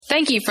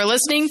Thank you for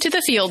listening to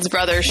the Fields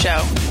Brothers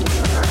Show.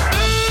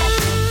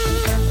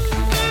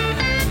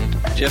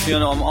 Jeff,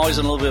 I'm always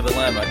in a little bit of a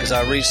dilemma because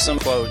I read some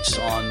quotes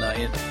on,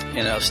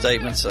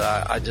 statements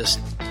that I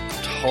just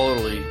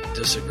totally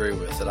disagree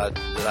with, that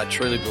I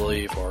truly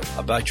believe are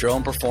about your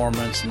own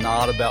performance,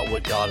 not about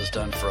what God has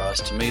done for us.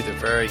 To me, they're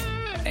very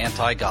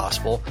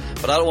anti-gospel,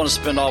 but I don't want to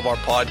spend all of our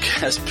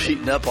podcast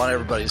beating up on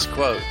everybody's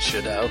quotes,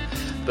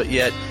 but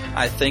yet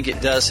I think it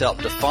does help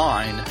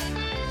define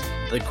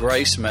the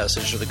grace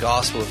message or the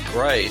gospel of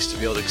grace to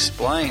be able to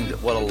explain that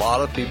what a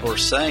lot of people are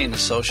saying in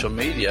social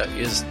media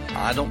is,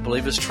 I don't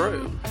believe is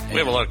true. We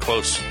have a lot of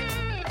quotes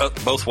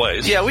both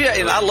ways. Yeah,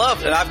 and I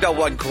love, and I've got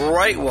one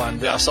great one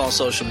that I saw on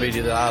social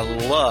media that I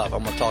love.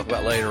 I'm going to talk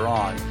about later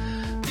on.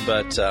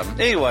 But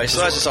anyway,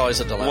 so that's just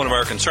always a dilemma. One of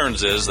our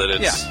concerns is that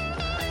it's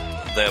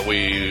that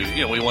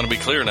we want to be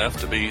clear enough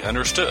to be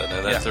understood,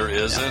 and that there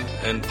is,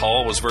 and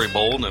Paul was very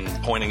bold in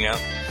pointing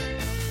out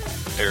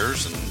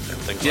errors and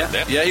things like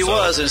that. Yeah, he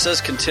was. And it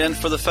says contend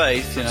for the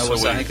faith, I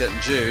think that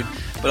in Jude.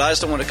 But I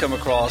just don't want to come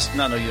across,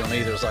 no, you don't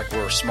either. It's like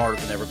we're smarter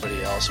than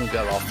everybody else. We've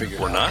got it all figured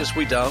out. We're not? Because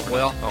we don't.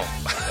 Well,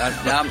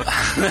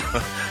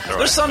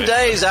 there's some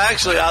days,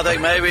 actually, I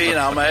think maybe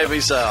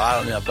so. I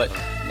don't know. But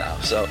no.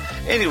 So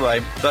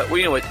anyway, but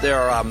we have a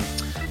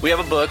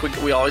book.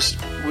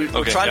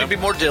 We're trying to be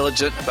more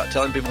diligent about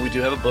telling people we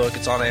do have a book.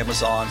 It's on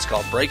Amazon. It's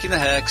called Breaking the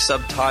Hex,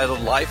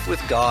 subtitled Life with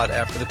God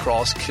After the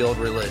Cross Killed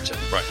Religion.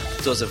 Right.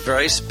 So it's a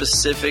very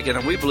specific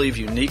and we believe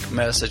unique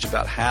message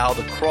about how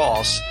the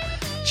cross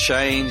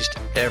changed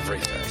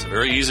everything. It's a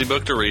very easy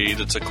book to read.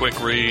 It's a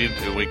quick read.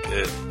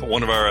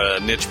 One of our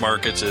niche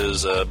markets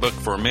is a book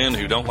for men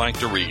who don't like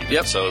to read.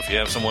 Yep. So if you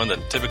have someone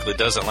that typically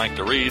doesn't like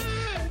to read,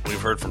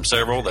 we've heard from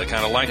several that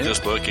kind of like this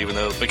book,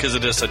 because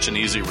it is such an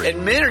easy read.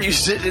 And men are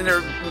using it in their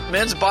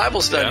men's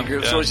Bible study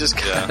groups, so it's just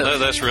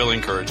that's really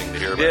encouraging to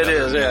hear about. It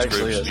is,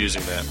 actually groups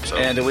using that. So.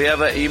 And we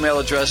have email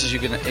addresses. You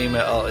can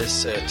email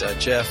us at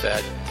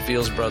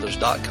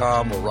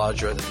Jeff@thefieldsbrothers.com or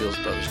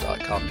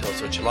Roger@thefieldsbrothers.com. Tell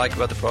us what you like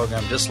about the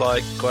program,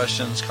 dislike,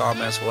 questions,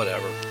 comments,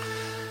 whatever.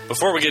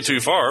 Before we get too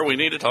far, we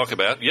need to talk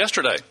about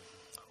yesterday.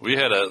 We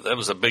had that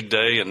was a big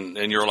day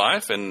in your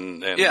life,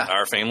 and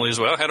our family as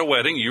well had a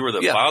wedding. You were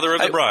the father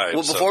of the bride.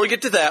 Well, before we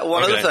get to that,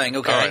 one other thing,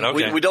 okay? All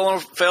right, We don't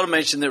want to fail to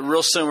mention that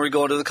real soon we're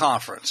going to the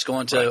conference,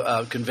 going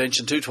to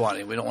Convention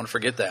 220. We don't want to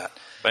forget that.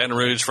 Baton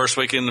Rouge, first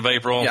weekend of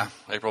April. Yeah.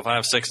 April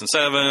 5, 6, and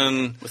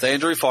 7. With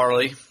Andrew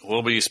Farley.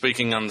 We'll be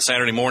speaking on the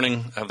Saturday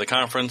morning of the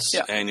conference.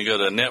 Yeah. And you go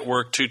to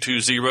Network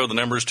 220, the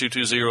number is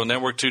 220,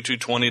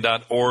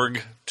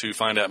 network220.org to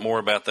find out more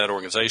about that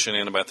organization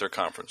and about their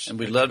conference. And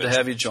we'd love to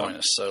have you join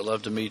us. So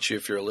love to meet you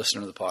if you're a listener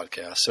to the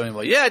podcast. So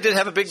anyway, I did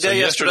have a big day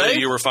yesterday.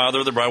 You were father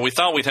of the bride. We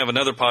thought we'd have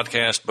another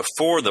podcast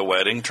before the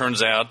wedding.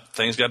 Turns out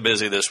things got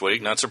busy this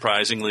week, not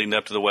surprising, leading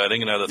up to the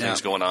wedding and other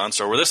things going on.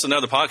 So this is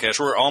another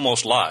podcast. We're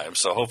almost live.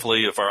 So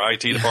hopefully if our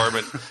IT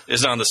department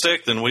is on the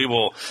stick, then we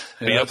will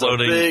be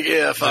uploading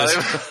this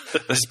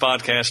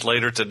podcast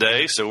later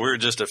today. So we're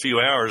just a few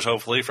hours,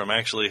 hopefully, from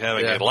actually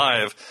having a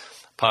live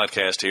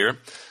podcast here.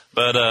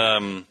 But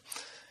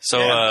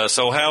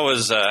so how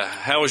was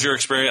your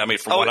experience? I mean,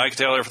 from what I could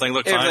tell, everything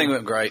looked fine. Everything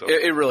went great. So.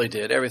 It really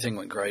did. Everything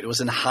went great. It was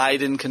in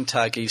Hyden,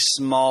 Kentucky,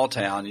 small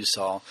town. You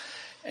saw,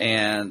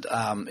 and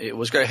it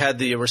was great. Had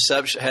the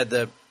reception, had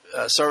the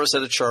service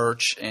at a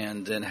church,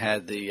 and then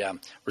had the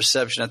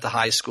reception at the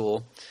high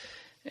school,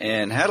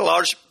 and had a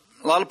lot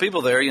of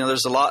people there.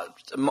 There's a lot.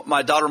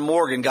 My daughter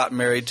Morgan got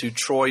married to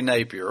Troy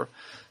Napier,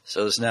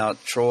 so it's now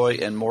Troy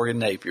and Morgan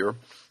Napier.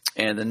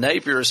 And the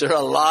Napiers, there are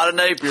a lot of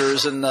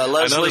Napiers in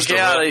Leslie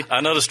County.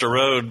 I noticed a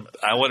road.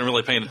 I wasn't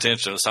really paying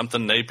attention.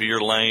 Something Napier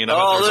Lane.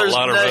 There's a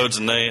lot of roads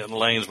and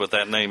lanes with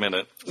that name in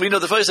it.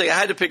 The funny thing, I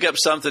had to pick up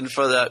something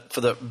for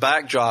the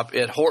backdrop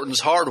at Horton's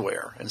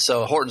Hardware, and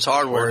so Horton's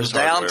Hardware is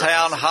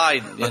downtown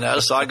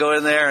Hyden. So I go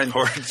in there and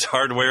Horton's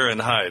Hardware in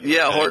Hyden.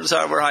 Yeah, okay. Horton's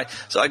Hardware Hyden.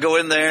 So I go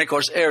in there, and of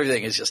course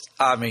everything is just.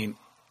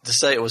 To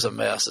say it was a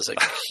mess is a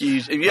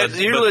huge.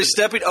 You're really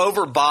stepping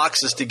over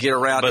boxes to get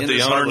around. But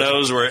the owner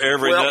knows where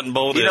every nut and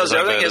bolt is.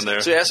 Everything is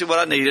there. So he asked me what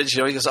I needed. He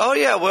goes, "Oh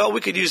yeah, well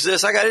we could use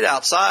this. I got it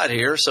outside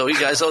here." So he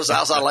got those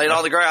outside, laid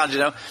on the ground,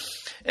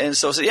 And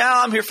so I said, "Yeah,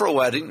 I'm here for a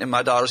wedding, and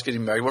my daughter's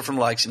getting married. We're from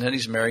Lexington.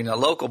 He's marrying a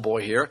local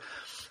boy here."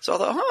 So I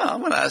thought,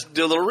 I'm going to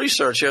do a little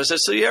research here. I said,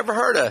 "So you ever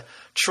heard of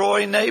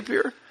Troy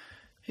Napier?"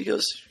 He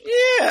goes,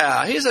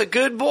 "Yeah, he's a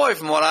good boy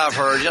from what I've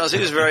heard." So he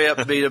was very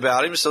upbeat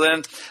about him. So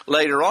then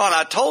later on,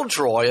 I told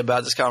Troy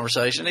about this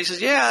conversation. He says,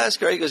 "Yeah, that's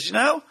great." He goes,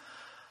 I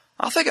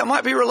think I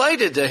might be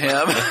related to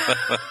him.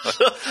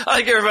 I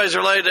think everybody's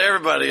related to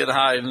everybody in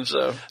Hyden.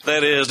 So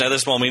that is. Now,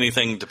 this won't mean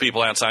anything to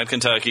people outside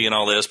Kentucky and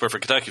all this, but for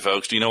Kentucky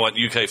folks, do you know what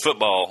UK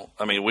football,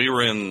 we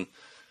were in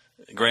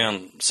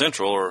Grand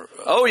Central or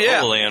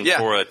Overland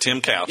for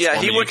Tim Couch.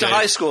 Yeah, he went to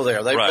high school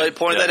there. They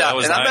pointed that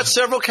out. And I met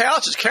several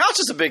Couches. Couch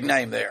is a big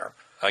name there.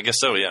 I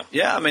guess so, yeah.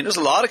 Yeah, there's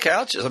a lot of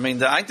Couches. I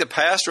think the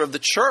pastor of the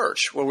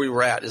church where we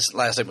were at, his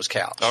last name was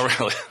Couch. Oh,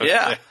 really? Okay.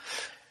 Yeah.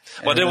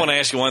 Well, I did want to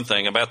ask you one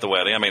thing about the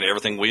wedding. I mean,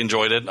 everything, we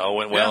enjoyed it, all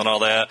went well and all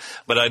that.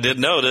 But I did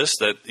notice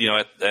that,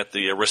 at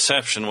the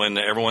reception, when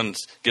everyone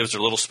gives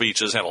their little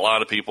speeches, had a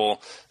lot of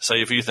people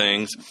say a few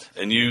things,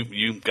 and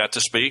you got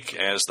to speak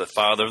as the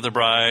father of the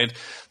bride.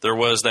 There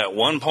was that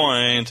one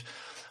point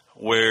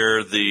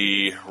where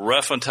the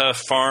rough and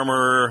tough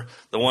farmer,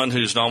 the one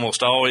who's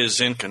almost always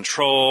in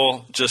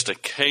control, just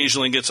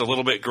occasionally gets a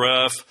little bit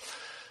gruff,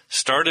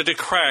 started to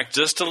crack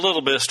just a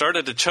little bit,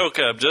 started to choke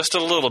up just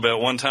a little bit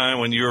one time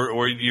when you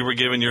were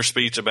giving your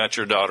speech about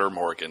your daughter,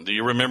 Morgan. Do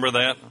you remember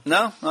that?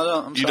 No, I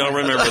don't. You don't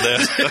remember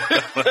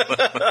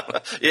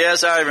that?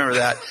 Yes, I remember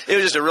that. It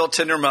was just a real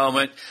tender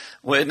moment.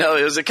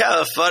 It was a kind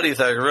of a funny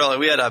thing, really.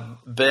 We had a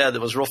bed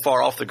that was real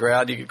far off the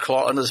ground. You could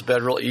crawl under this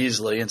bed real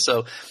easily. And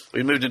so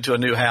we moved into a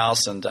new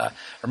house, and her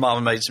mama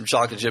made some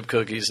chocolate chip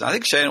cookies. And I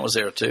think Shannon was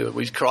there, too.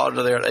 We crawled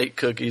under there and ate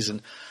cookies,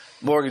 and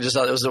Morgan just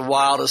thought it was the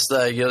wildest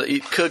thing,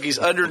 eat cookies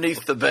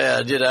underneath the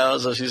bed,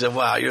 So she said,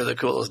 "Wow, you're the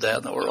coolest dad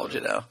in the world,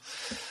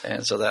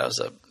 And so that was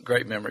a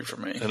great memory for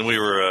me. And we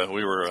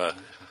were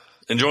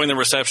enjoying the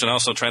reception,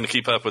 also trying to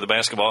keep up with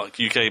the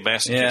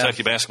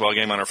Kentucky basketball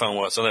game on our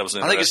phone. So that was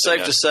interesting. I think it's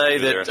safe to say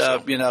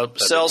that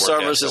cell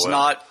service is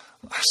not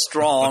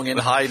strong in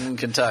Hayden,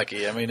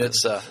 Kentucky. I mean,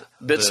 it's a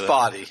bit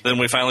spotty. Then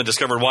we finally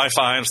discovered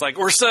Wi-Fi, and it's like,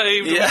 we're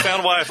saved. Yeah. We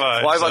found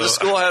Wi-Fi. The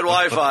school had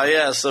Wi-Fi,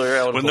 yeah. So we were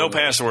able to with no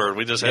password.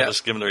 We just had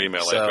to give them their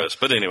email address.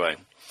 But anyway.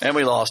 And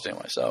we lost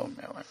anyway. So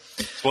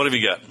what have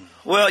you got?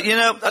 Well,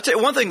 I'll tell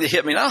you one thing that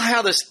hit me. I don't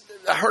know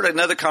how I heard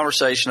another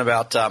conversation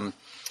about, I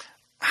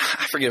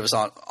forget if it was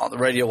on the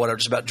radio or whatever,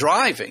 just about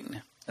driving.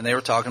 And they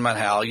were talking about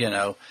how, you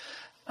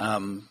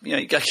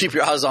got to keep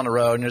your eyes on the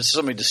road, and there's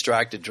so many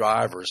distracted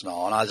drivers and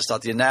all. And I just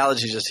thought the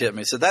analogy just hit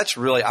me. So that's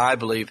really, I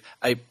believe,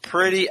 a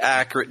pretty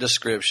accurate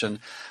description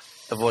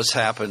of what's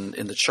happened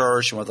in the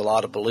church and with a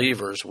lot of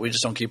believers. We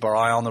just don't keep our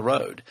eye on the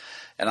road.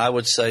 And I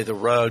would say the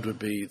road would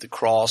be the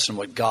cross and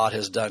what God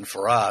has done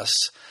for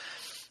us.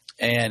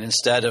 And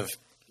instead of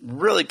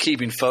really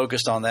keeping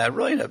focused on that,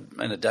 really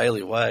in a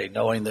daily way,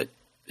 knowing that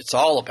it's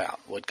all about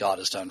what God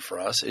has done for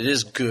us. It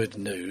is good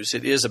news.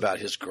 It is about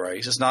His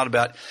grace. It's not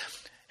about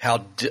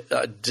how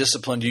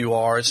disciplined you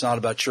are. It's not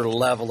about your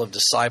level of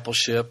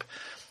discipleship.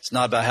 It's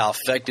not about how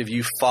effective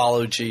you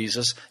follow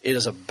Jesus. It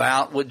is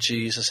about what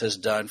Jesus has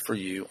done for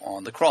you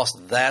on the cross.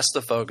 That's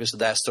the focus.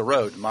 That's the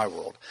road in my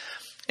world.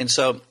 And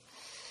so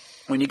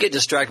when you get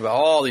distracted by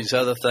all these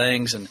other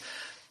things, and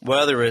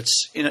whether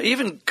it's,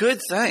 even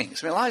good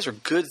things. I mean, lives are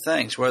good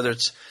things, whether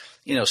it's,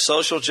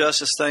 social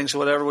justice things or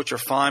whatever, which are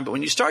fine. But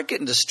when you start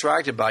getting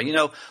distracted by,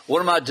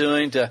 what am I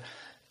doing to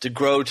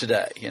grow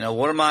today?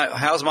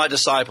 How's my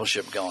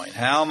discipleship going?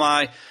 How am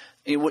I,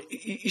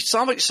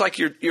 it's like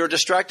you're a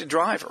distracted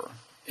driver,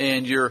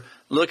 and you're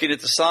looking at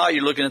the side,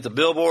 you're looking at the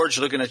billboards,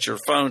 you're looking at your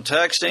phone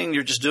texting,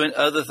 you're just doing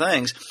other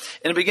things.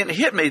 And it began to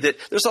hit me that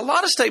there's a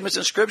lot of statements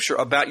in Scripture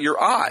about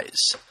your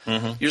eyes,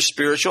 your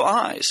spiritual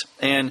eyes.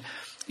 And,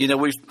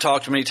 we've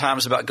talked many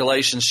times about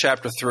Galatians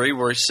chapter 3,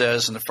 where it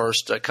says in the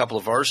first couple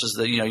of verses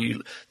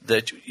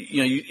that,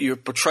 you're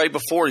portrayed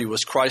before you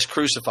was Christ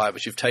crucified,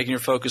 but you've taken your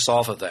focus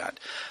off of that.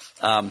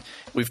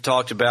 We've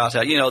talked about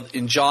how,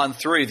 in John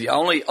 3, the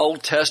only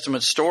Old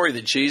Testament story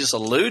that Jesus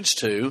alludes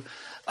to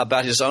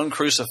about his own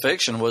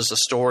crucifixion was the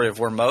story of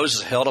where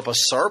Moses held up a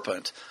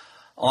serpent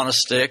on a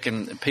stick,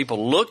 and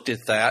people looked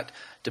at that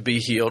to be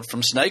healed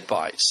from snake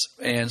bites.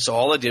 And so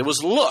all they did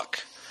was look,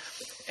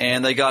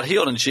 and they got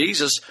healed. And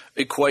Jesus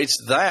equates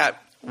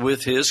that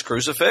with his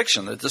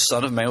crucifixion, that the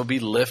Son of Man will be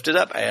lifted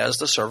up as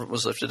the serpent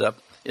was lifted up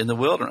in the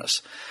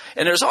wilderness.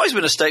 And there's always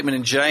been a statement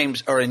in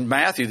James or in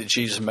Matthew that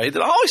Jesus made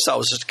that I always thought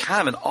was just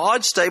kind of an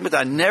odd statement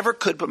that I never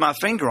could put my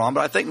finger on,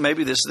 but I think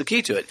maybe this is the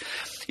key to it.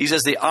 He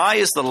says, the eye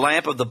is the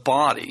lamp of the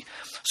body.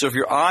 So if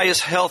your eye is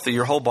healthy,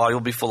 your whole body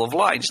will be full of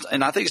light.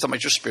 And I think it's talking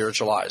about your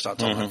spiritual eyes, not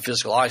talking about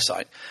physical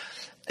eyesight.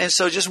 And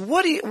so just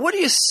what do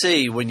you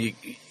see when you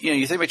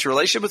think about your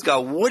relationship with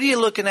God? What are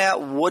you looking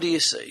at? What do you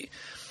see?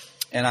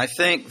 And I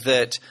think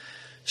that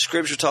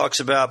Scripture talks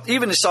about,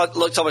 even it's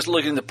always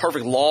looking at the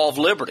perfect law of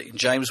liberty in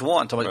James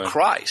 1, talking about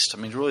Christ. I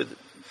mean, really, the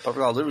perfect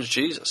law of liberty is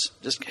Jesus.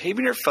 Just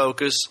keeping your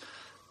focus,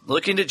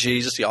 looking to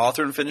Jesus, the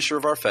author and finisher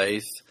of our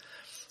faith.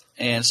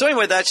 And so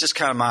anyway, that's just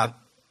kind of my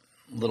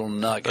little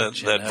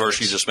nugget. That verse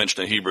you just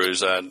mentioned in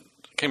Hebrews, I can't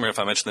remember if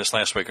I mentioned this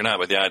last week or not,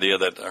 but the idea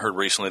that I heard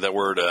recently, that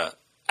word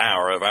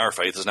our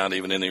faith is not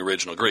even in the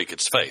original Greek.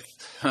 It's faith.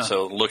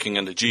 So looking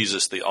into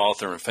Jesus, the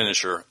author and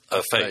finisher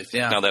of faith.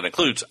 Yeah. Now that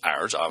includes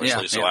ours,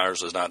 obviously, so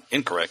ours is not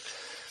incorrect.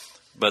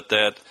 But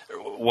that,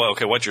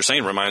 what you're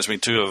saying reminds me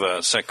too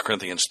of 2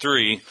 Corinthians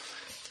 3,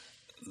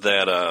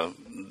 that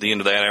the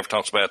end of that after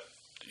talks about,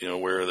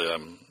 where the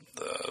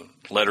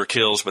letter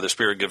kills, but the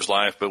Spirit gives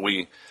life. But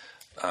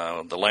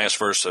the last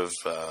verse of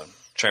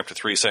chapter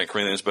 3, 2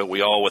 Corinthians, but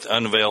we all with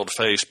unveiled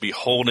face,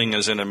 beholding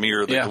as in a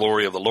mirror the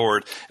glory of the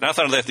Lord. And I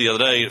thought of that the other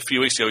day. A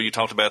few weeks ago, you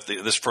talked about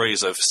this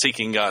phrase of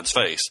seeking God's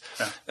face.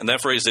 Yeah. And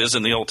that phrase is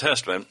in the Old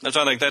Testament. And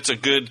so I think that's a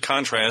good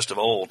contrast of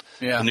Old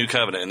and New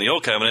Covenant. In the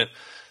Old Covenant,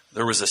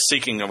 there was a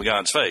seeking of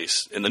God's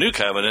face. In the new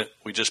covenant,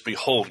 we just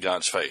behold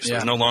God's face. Yeah.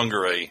 There's no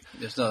longer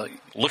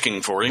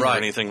looking for him or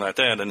anything like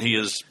that, and he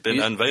has been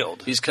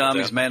unveiled. He's come,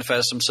 he's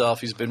manifested himself,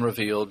 he's been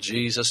revealed.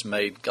 Jesus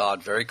made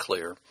God very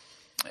clear.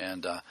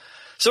 And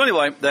so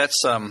anyway, that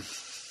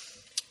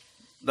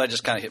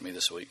just kind of hit me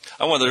this week.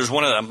 There's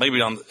one of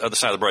maybe on the other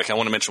side of the break, I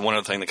want to mention one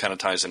other thing that kind of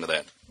ties into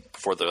that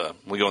before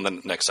we go in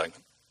the next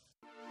segment.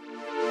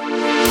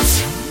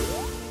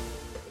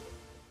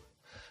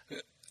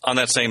 On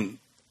that same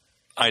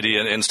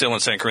idea, and still in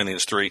 2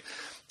 Corinthians 3,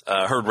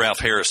 I heard Ralph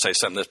Harris say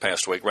something this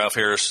past week. Ralph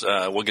Harris,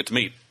 we'll get to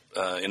meet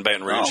in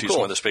Baton Rouge. He's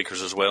one of the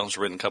speakers as well. He's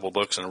written a couple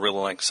books, and I really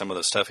like some of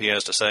the stuff he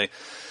has to say.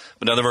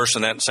 But another verse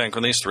in that in 2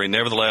 Corinthians 3,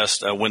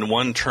 nevertheless, when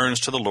one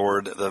turns to the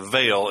Lord, the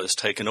veil is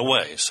taken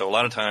away. So a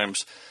lot of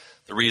times,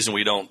 the reason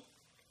we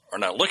are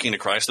not looking to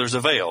Christ, there's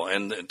a veil.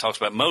 And it talks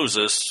about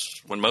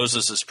Moses. When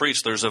Moses is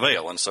preached, there's a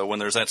veil. And so when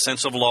there's that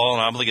sense of law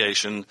and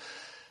obligation,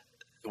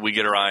 we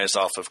get our eyes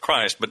off of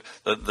Christ. But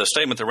the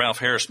statement that Ralph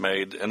Harris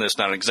made, and it's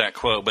not an exact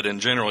quote, but in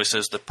general, he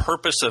says the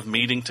purpose of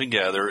meeting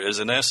together is,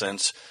 in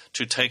essence,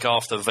 to take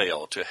off the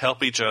veil, to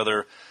help each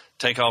other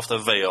take off the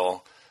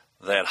veil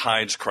that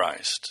hides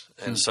Christ.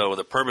 And so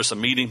the purpose of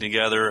meeting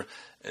together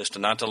is to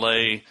not to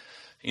lay,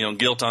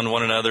 guilt on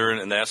one another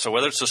and that. So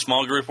whether it's a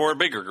small group or a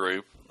bigger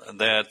group,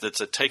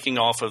 that's a taking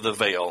off of the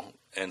veil.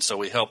 And so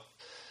we help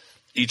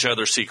each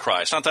other see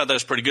Christ. I thought that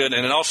was pretty good.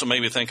 And it also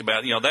made me think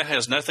about, that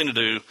has nothing to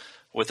do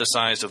with the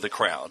size of the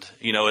crowd.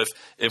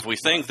 If we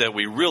think that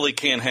we really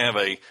can have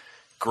a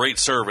great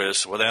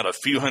service without a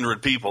few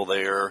hundred people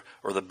there,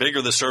 or the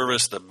bigger the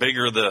service, the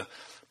bigger the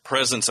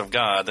presence of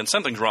God, then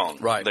something's wrong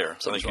there.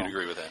 So I think you'd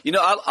agree with that.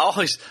 I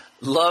always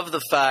love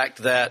the fact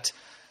that,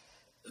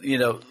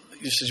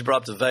 just as you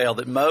brought up the veil,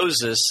 that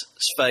Moses'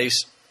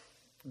 face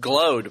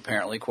glowed,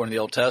 apparently, according to the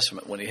Old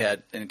Testament, when he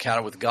had an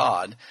encounter with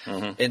God.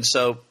 Mm-hmm. And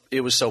so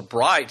it was so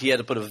bright, he had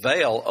to put a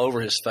veil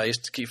over his face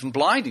to keep from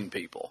blinding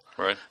people.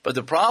 Right. But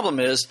the problem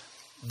is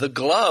the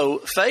glow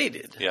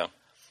faded. Yeah.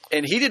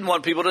 And he didn't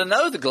want people to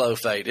know the glow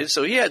faded,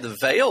 so he had the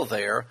veil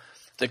there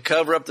to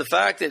cover up the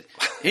fact that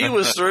he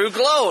was through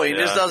glowing.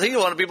 Yeah. He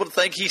wanted people to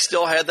think he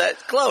still had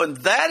that glow. And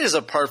that is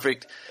a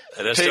perfect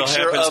picture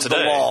of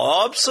today. The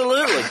law.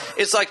 Absolutely.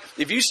 It's like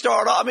if you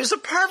start off, it's a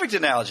perfect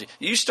analogy.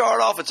 You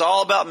start off, it's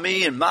all about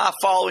me and my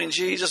following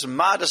Jesus and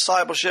my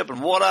discipleship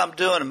and what I'm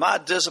doing and my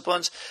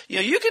disciplines.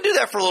 You can do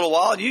that for a little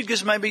while and you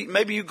just maybe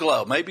you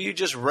glow. Maybe you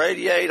just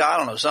radiate, I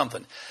don't know,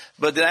 something.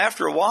 But then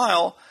after a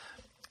while,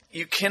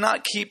 you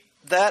cannot keep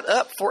that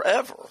up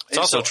forever. It's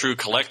also true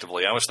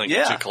collectively. I was thinking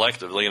too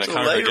collectively in a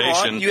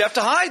congregation. You have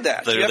to hide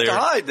that. You have to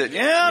hide that.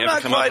 Yeah, I'm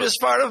not quite as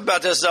fired up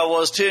about this as I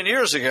was 10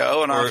 years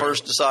ago when I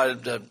first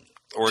decided to.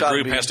 Or a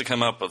group has to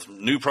come up with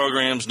new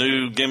programs,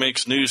 new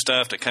gimmicks, new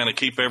stuff to kind of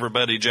keep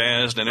everybody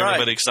jazzed and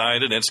everybody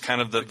excited. It's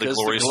kind of the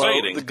glory is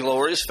fading. The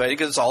glory is fading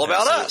because it's all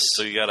about us.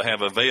 So you got to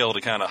have a veil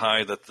to kind of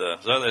hide that.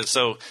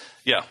 So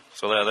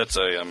that's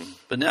a.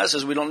 But now it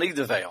says we don't need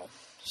the veil.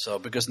 So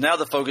because now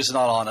the focus is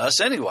not on us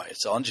anyway;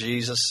 it's on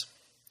Jesus.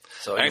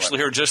 So anyway. Actually,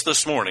 here just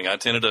this morning, I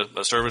attended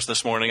a service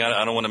this morning.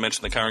 I don't want to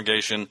mention the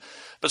congregation,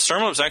 but the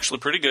sermon was actually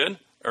pretty good,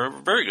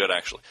 or very good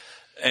actually.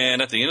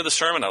 And at the end of the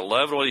sermon, I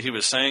loved what he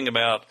was saying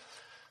about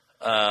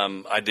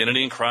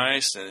identity in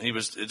Christ, and he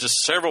was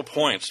just several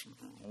points,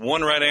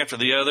 one right after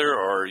the other,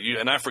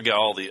 and I forget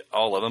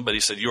all of them, but he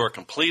said, "You are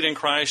complete in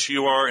Christ.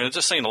 You are," and it's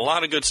just saying a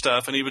lot of good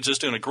stuff. And he was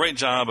just doing a great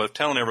job of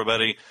telling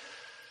everybody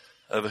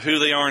of who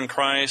they are in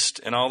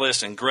Christ and all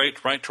this, and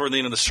great right toward the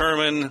end of the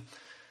sermon.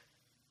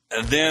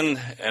 And then,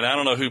 and I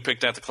don't know who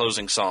picked out the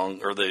closing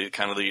song, or they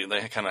kind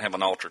of have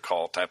an altar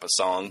call type of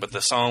song, but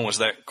the song was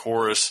that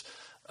chorus,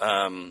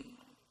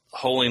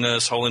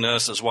 holiness,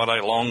 holiness is what I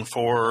long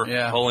for,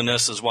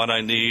 holiness is what I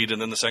need, and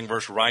then the second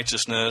verse,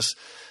 righteousness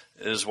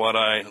is what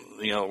I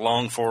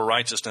long for,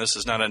 righteousness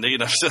is not I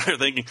need. I'm sitting there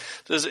thinking,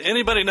 does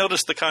anybody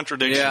notice the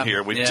contradiction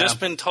here? We've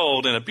just been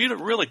told in a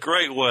really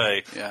great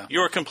way, you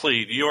are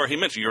complete. He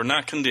mentioned you're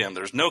not condemned.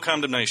 There's no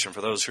condemnation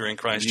for those who are in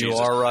Christ Jesus.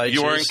 You are righteous.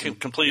 You are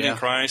complete in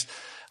Christ.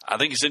 I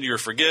think he said you're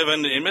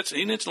forgiven. He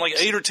mentioned like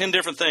 8 or 10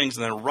 different things,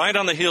 and then right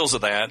on the heels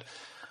of that,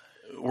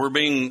 we're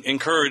being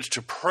encouraged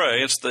to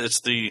pray.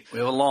 We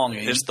have a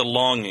longing. It's the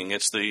longing.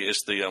 It's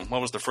the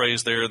what was the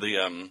phrase there?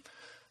 The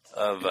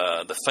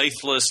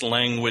faithless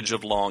language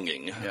of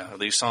longing. Yeah.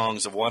 These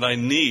songs of what I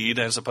need,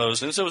 as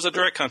opposed, and so it was a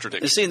direct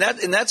contradiction. And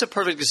see, and that's a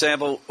perfect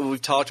example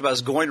we've talked about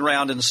is going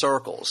around in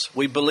circles.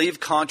 We believe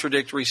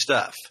contradictory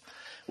stuff.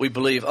 We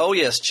believe, oh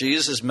yes,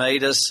 Jesus has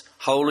made us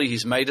holy.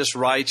 He's made us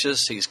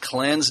righteous. He's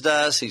cleansed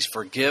us. He's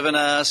forgiven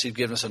us. He's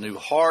given us a new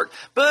heart.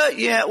 But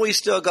yet we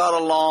still got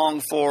to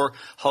long for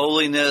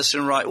holiness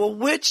and right. Well,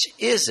 which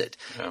is it?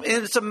 Yeah.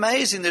 And it's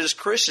amazing that as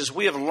Christians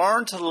we have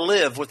learned to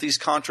live with these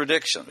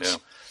contradictions. Yeah.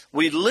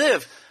 We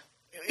live.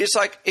 It's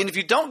like, and if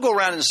you don't go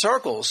around in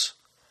circles,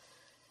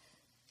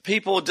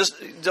 people just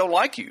don't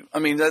like you. I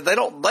mean,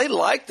 they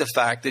like the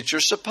fact that you're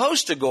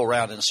supposed to go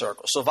around in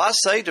circles. So if I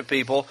say to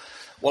people,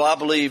 well, I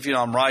believe,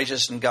 I'm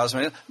righteous and God's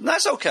made it,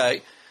 that's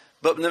okay.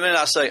 But the minute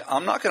I say,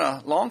 I'm not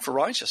going to long for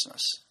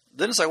righteousness,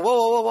 then it's like,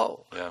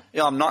 whoa.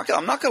 Yeah. I'm not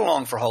going to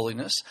long for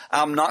holiness.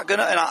 I'm not going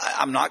to, and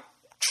I'm not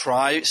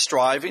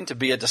striving to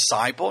be a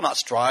disciple, not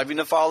striving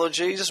to follow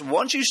Jesus.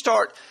 Once you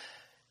start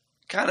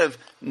kind of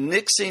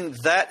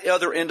nixing that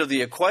other end of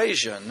the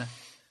equation,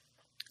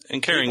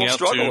 and carrying out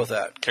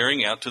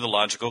to the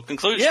logical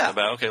conclusion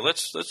about, okay,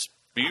 let's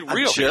be real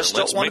I just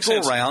here. Don't want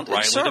to go around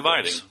in circles.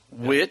 Dividing.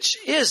 Which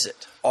is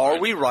it? Are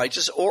we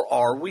righteous or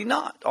are we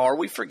not? Are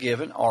we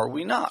forgiven? Are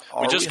we not?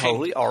 Are we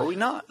holy? Are we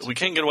not? We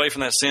can't get away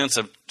from that sense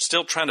of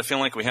still trying to feel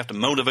like we have to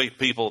motivate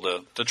people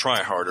to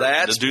try harder.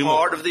 That's to do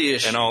part more of the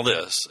issue. And all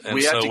this. And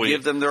we have to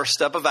give them their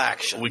step of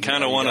action. We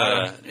kind of want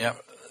to.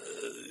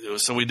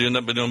 So we end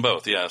up doing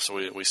both. Yeah. So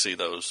we see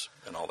those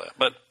and all that.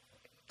 But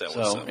that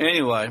was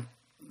anyway.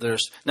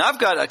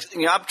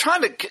 I'm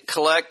trying to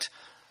collect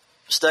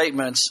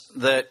statements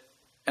that,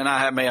 and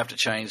I may have to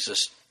change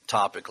this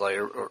topic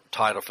later or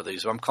title for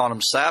these. I'm calling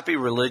them sappy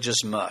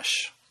religious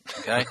mush.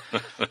 Okay,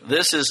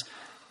 this is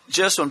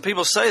just when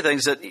people say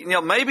things that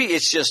maybe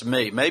it's just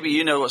me. Maybe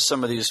you know what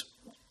some of these,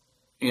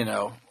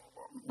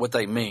 what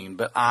they mean,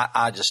 but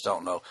I just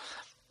don't know.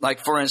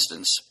 Like for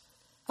instance,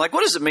 what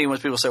does it mean when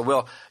people say,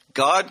 "Well,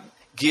 God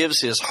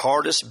gives His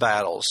hardest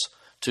battles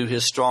to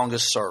His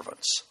strongest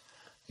servants"?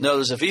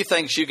 Notice if He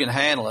thinks you can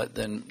handle it,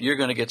 then you're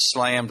going to get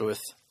slammed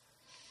with.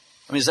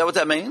 I mean, is that what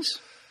that means?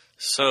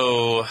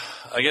 So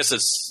I guess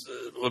it's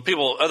when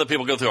other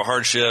people go through a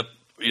hardship.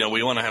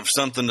 We want to have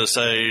something to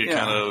say,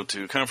 kind of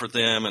to comfort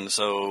them, and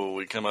so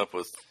we come up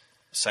with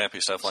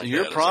sappy stuff like that.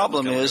 Your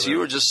problem is you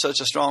were just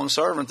such a strong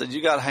servant that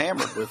you got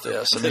hammered with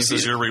this. And this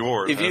is your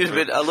reward. If you'd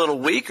been a little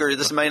weaker,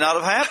 this may not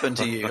have happened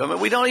to you. I mean,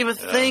 we don't even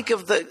think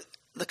of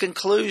the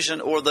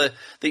conclusion or the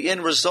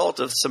end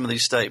result of some of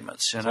these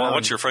statements. Well,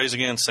 what's your phrase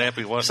again?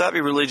 Sappy what? Sappy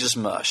religious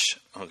mush.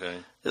 Okay.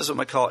 This is what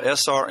we call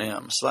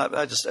SRM.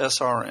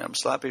 SRM.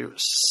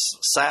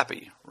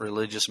 Sappy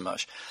religious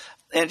mush.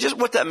 And just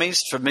what that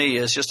means for me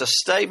is just a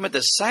statement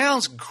that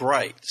sounds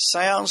great,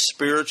 sounds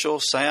spiritual,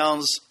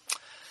 sounds,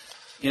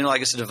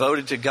 like it's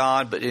devoted to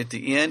God, but at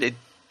the end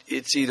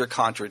it's either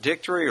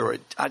contradictory or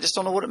I just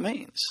don't know what it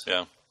means.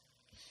 Yeah.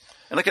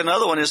 And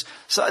another one is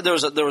there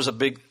was a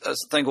big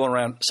thing going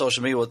around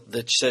social media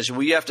that says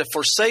we have to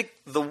forsake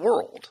the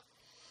world.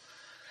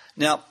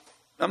 Now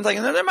I'm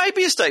thinking there might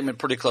be a statement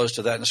pretty close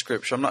to that in the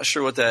Scripture. I'm not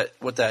sure what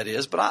that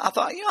is, but I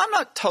thought I'm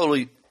not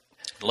totally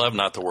love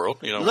not the world.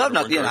 Love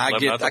not.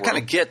 I kind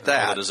of get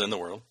that. That is in the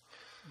world,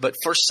 but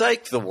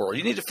forsake the world.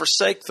 You need to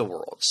forsake the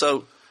world.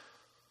 So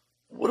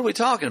what are we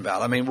talking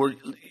about? I mean, we're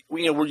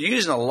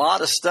using a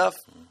lot of stuff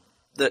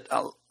that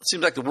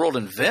seems like the world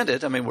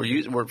invented. I mean,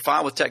 we're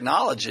fine with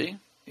technology.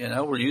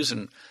 We're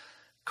using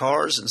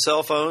cars and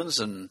cell phones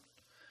and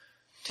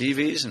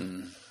TVs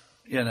and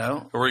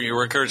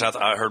We're encouraged.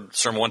 I heard a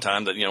sermon one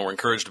time that we're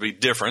encouraged to be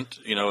different.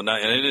 And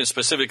it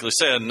specifically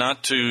said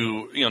not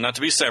to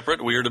be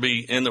separate. We are to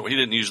be in the. He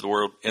didn't use the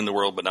word in the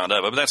world, but not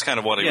of it. But that's kind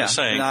of what he was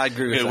saying. And I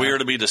agree with that. We are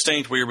to be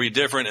distinct. We are to be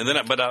different. And then,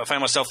 but I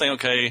found myself thinking,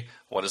 okay,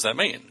 what does that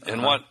mean?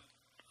 And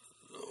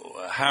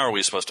how are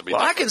we supposed to be? Well,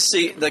 different? I can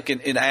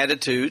see in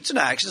attitudes and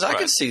actions. I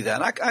can see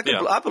that.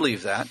 I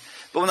believe that.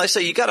 But when they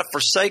say you got to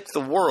forsake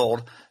the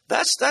world.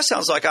 That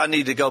sounds like I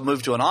need to go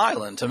move to an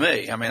island to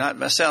me. I mean,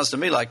 that sounds to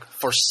me like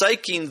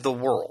forsaking the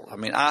world. I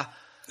mean,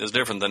 it's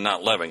different than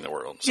not loving the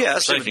world. So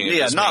not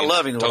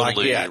loving the world.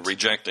 Totally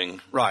rejecting.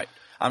 Right.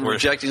 I'm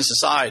rejecting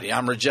society.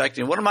 I'm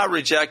rejecting. What am I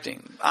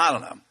rejecting? I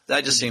don't know.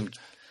 That just seemed.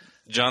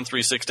 John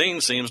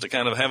 3:16 seems to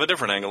kind of have a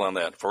different angle on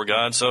that. For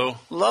God so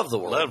loved the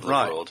world.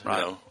 Right.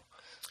 Right.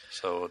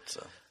 So it's.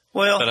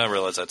 But I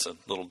realize that's a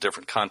little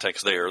different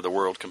context there. The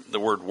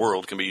word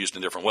world can be used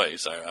in different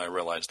ways. I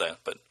realize that.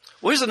 But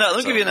here's another.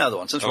 Let me give you another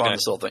one since we're on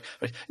this whole thing.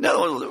 Another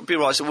one.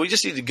 People always say, we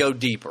just need to go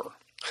deeper.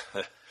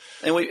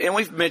 and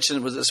we've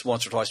mentioned this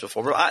once or twice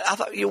before. But I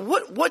thought,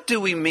 what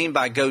do we mean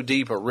by go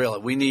deeper? Really,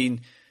 we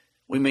need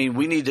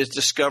to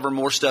discover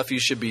more stuff you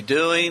should be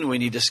doing. We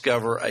need to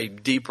discover a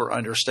deeper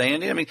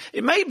understanding. I mean,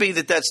 it may be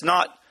that that's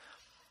not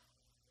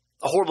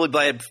a horribly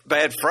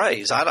bad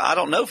phrase. I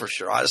don't know for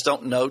sure. I just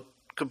don't know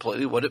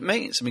completely what it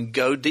means. I mean,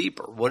 go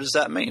deeper. What does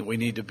that mean? We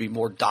need to be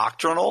more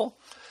doctrinal.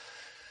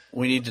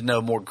 We need to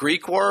know more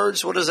Greek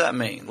words. What does that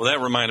mean? Well,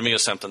 that reminded me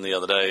of something the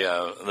other day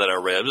that I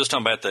read. I was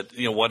talking about that,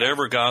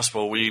 whatever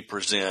gospel we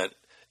present,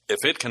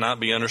 if it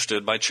cannot be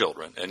understood by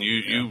children, and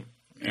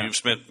you've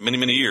spent many,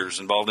 many years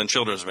involved in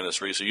children's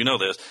ministry, so you know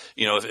this.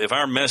 If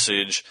our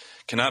message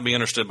cannot be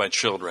understood by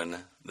children,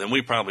 then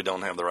we probably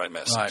don't have the right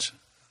message.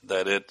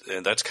 Right.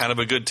 And that's kind of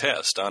a good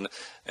test on.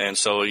 And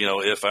so,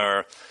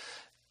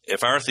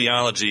 if our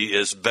theology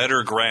is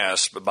better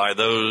grasped by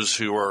those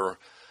who are,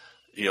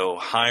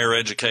 higher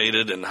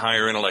educated and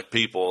higher intellect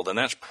people, then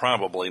that's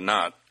probably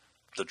not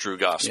the true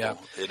gospel.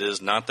 Yeah. It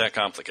is not that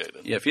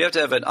complicated. Yeah, if you have to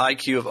have an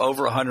IQ of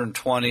over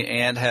 120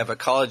 and have a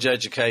college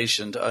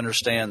education to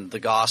understand the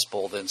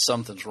gospel, then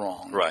something's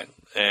wrong. Right.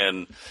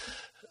 And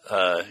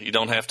you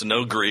don't have to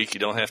know Greek, you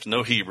don't have to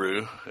know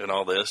Hebrew and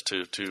all this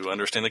to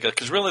understand the gospel.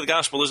 Because really the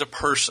gospel is a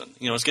person.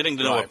 It's getting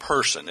to know a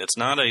person. It's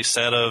not a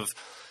set of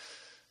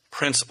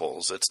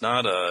principles. It's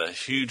not a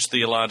huge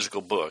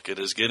theological book. It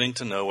is getting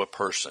to know a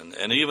person.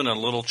 And even a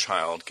little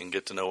child can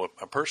get to know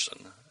a person.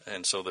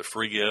 And so the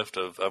free gift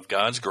of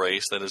God's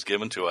grace that is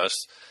given to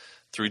us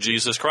through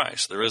Jesus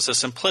Christ. There is a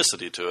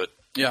simplicity to it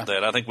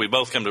that I think we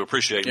both come to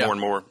appreciate more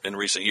and more in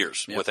recent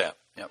years with that.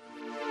 Yep.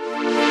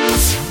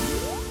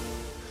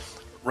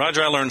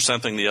 Roger, I learned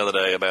something the other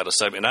day about a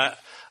subject. And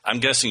I'm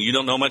guessing you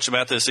don't know much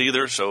about this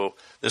either, so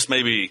this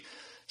may be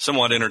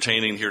somewhat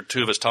entertaining here.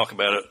 Two of us talk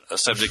about a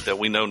subject that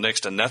we know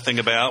next to nothing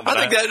about.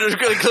 I think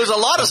that includes a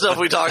lot of stuff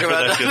we talk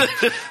about.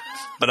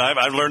 But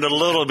I've learned a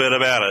little bit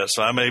about it,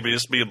 so I may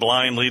just be a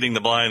blind leading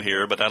the blind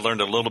here, but I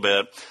learned a little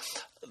bit.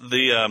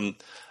 I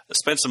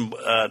spent some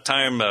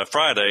time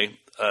Friday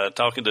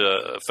talking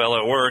to a fellow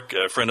at work,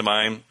 a friend of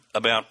mine,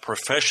 about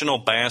professional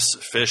bass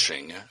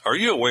fishing. Are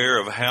you aware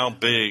of how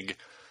big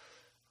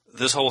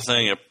this whole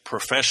thing of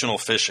professional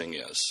fishing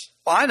is?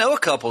 Well, I know a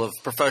couple of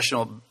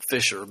professional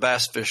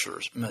bass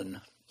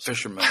fishermen,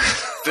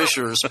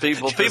 fishers,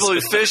 people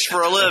who fish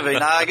for a living.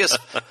 I guess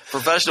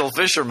professional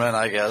fishermen,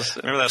 I guess.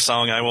 Remember that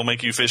song, I Will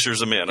Make You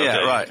Fishers of Men? Okay.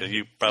 Yeah, right.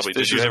 You probably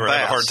did. You ever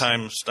have a hard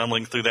time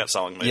stumbling through that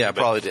song? Maybe. Yeah,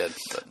 probably did.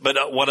 But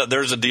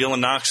there's a deal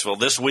in Knoxville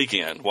this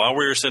weekend. While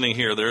we were sitting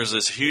here, there's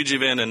this huge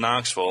event in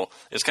Knoxville.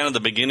 It's kind of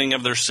the beginning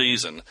of their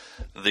season.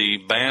 The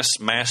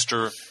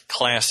Bassmaster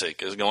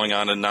Classic is going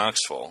on in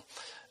Knoxville.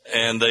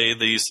 And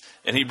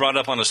he brought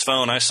up on his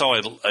phone, I saw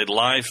a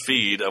live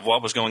feed of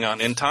what was going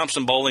on in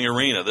Thompson Bowling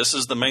Arena. This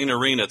is the main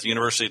arena at the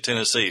University of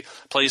Tennessee.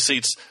 Place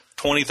seats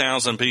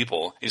 20,000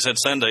 people. He said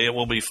Sunday it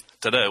will be,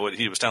 today,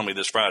 he was telling me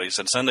this Friday, he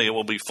said Sunday it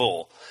will be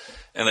full.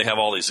 And they have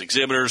all these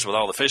exhibitors with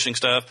all the fishing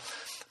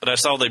stuff. But I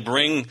saw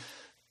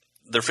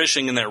they're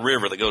fishing in that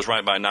river that goes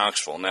right by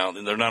Knoxville. Now,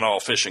 they're not all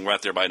fishing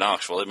right there by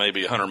Knoxville. It may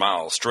be a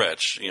 100-mile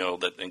stretch,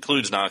 that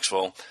includes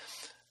Knoxville.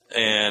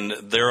 And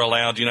they're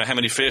allowed, you know how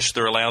many fish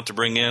they're allowed to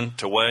bring in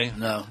to weigh?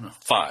 No.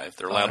 5.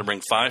 They're allowed to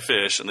bring 5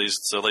 fish, and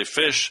so they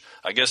fish,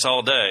 I guess,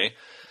 all day.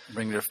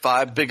 Bring their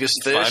 5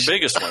 biggest fish? 5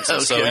 biggest ones. Okay.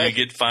 So you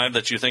get 5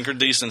 that you think are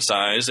decent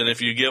size, and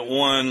if you get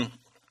one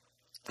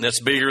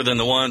that's bigger than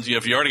the ones,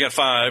 if you already got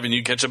 5 and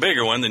you catch a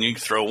bigger one, then you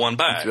throw one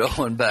back. Throw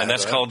one back, and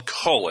that's called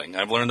culling.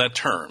 I've learned that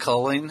term.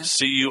 Culling?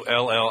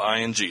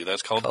 Culling.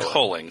 That's called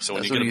culling. So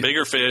when you get a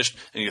bigger fish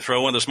and you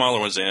throw one of the smaller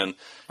ones in,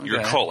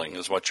 you're culling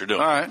is what you're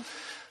doing. All right.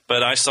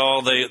 But I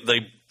saw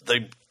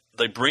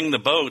they bring the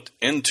boat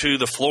into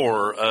the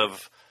floor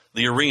of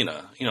the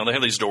arena. They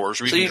have these doors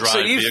where you can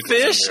drive vehicles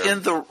fish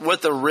in there.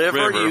 with the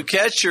river. You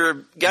catch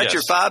your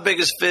 5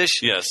 biggest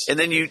fish. Yes. And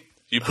then you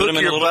put hook them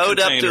in your a little boat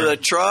container. up to a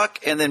truck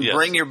and then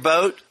bring your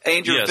boat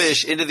and your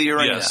fish into the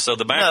arena. Yes. So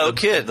the back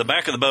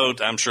of the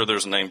boat, I'm sure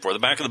there's a name for it. The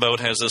back of the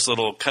boat has this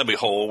little cubby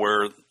hole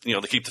where they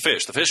keep the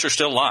fish. The fish are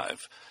still live.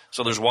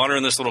 So there's water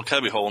in this little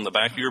cubby hole in the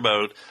back of your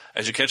boat.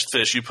 As you catch the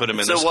fish, you put them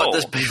in this hole. So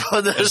what, people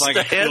in the it's like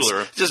a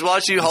cooler. Just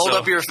watch you hold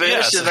up your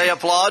fish and they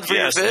applaud for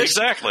your fish?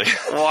 Exactly.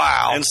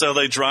 Wow. And so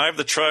they drive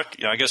the truck.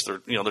 I guess their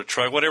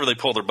truck, whatever they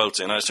pull their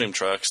boats in. I assume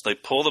trucks. They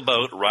pull the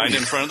boat right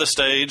in front of the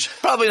stage.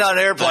 Probably not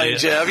an airplane,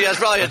 Jeff. Yeah, it's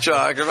probably a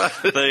truck. I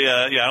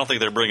don't think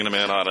they're bringing them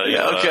in on a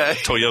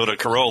Toyota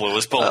Corolla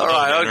was pulling the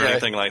boat in or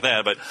anything like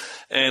that.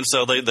 And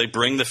so they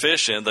bring the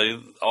fish in.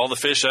 All the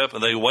fish up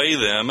and they weigh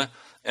them.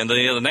 And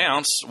they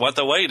announce what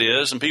the weight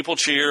is, and people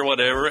cheer,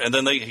 whatever. And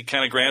then he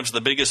kind of grabs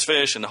the biggest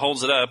fish and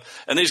holds it up.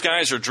 And these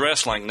guys are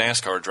dressed like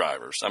NASCAR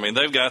drivers. I mean,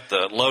 they've got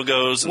the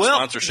logos and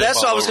sponsorships. That's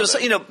what I was going to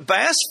say.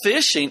 Bass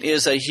fishing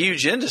is a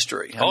huge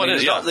industry. It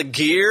is. Yeah. The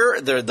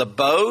gear, the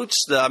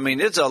boats.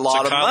 It's a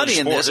lot of money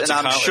in this, and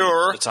I'm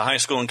sure it's a high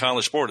school and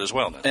college sport as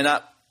well.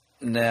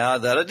 Now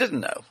that I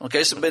didn't know.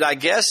 Okay, but I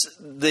guess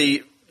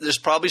there's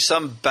probably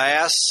some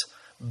bass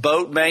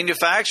boat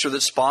manufacturer that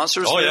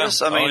sponsors this.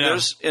 There's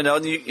I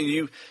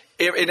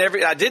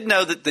did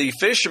know that the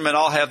fishermen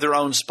all have their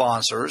own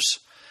sponsors.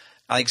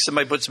 I think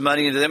somebody puts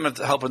money into them,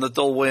 hoping that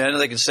they'll win.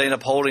 They can stand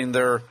up holding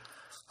their,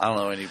 I don't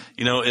know any.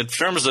 In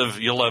terms of,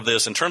 you'll love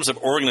this, in terms of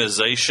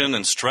organization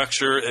and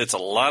structure, it's a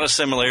lot of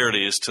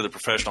similarities to the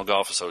Professional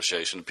Golf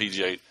Association, the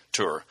PGA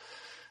Tour,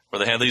 where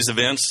they have these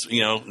events,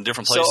 in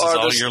different places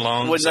all year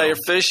long. When they're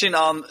fishing,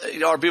 are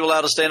people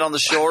allowed to stand on the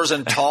shores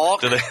and talk?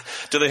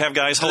 do they have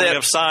guys holding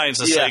up signs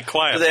that say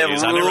quiet? Do they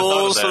have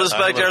rules for the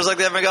spectators like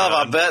they have in golf?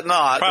 I bet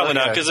not. Probably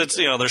not, because it's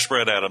they're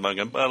spread out among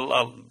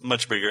a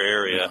much bigger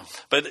area. Yeah.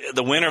 But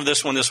the winner of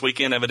this one this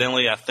weekend,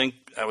 evidently, I think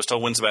I was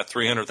told wins about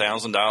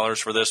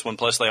 $300,000 for this one.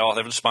 Plus, they all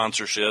have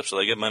sponsorship, so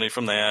they get money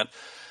from that.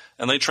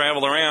 And they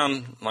travel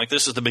around like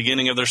this is the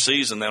beginning of their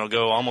season. That'll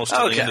go almost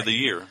to the end of the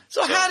year.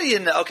 So how do you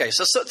know? Okay,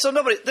 so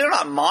they're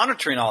not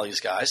monitoring all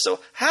these guys. So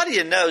how do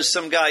you know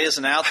some guy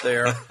isn't out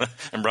there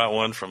and brought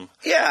one from?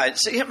 Yeah,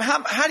 see him.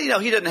 How do you know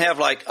he doesn't have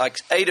like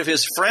 8 of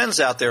his friends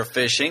out there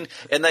fishing,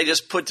 and they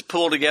just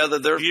pull together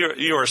their?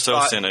 You are so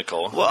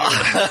cynical.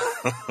 Well,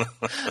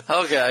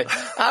 okay,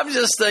 I'm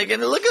just thinking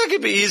it looked like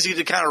it'd be easy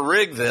to kind of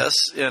rig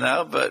this,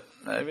 but.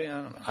 Maybe,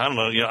 I don't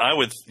know.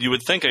 You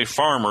would think a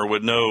farmer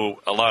would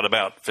know a lot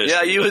about fishing.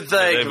 Yeah, you would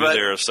think.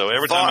 But so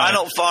every time I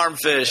don't farm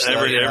fish.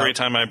 Every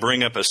time I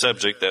bring up a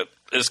subject that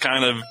is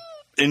kind of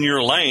in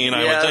your lane,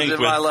 I would think,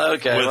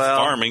 with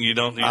farming, you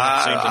don't seem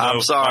to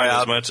know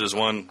quite as much as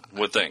one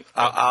would think.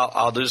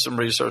 I'll do some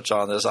research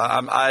on this.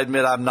 I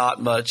admit I'm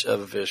not much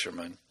of a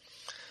fisherman.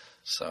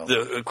 So,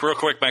 real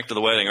quick, back to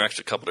the wedding, or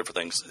actually a couple different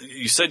things.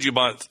 You said you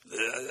bought,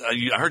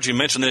 I heard you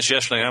mention this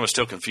yesterday, and I was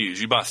still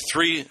confused. You bought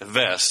 3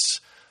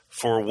 vests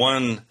for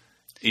one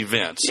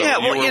event. So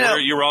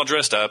you were all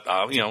dressed up,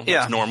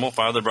 it's normal.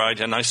 Father of the bride,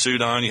 you had a nice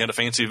suit on, you had a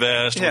fancy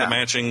vest with a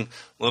matching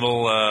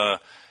little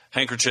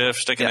handkerchief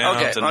sticking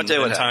out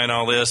and tying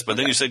all this. But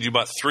then you said you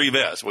bought 3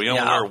 vests. Well, you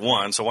only wear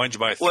one, so why did you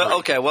buy 3?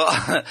 Well,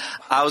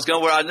 I was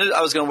going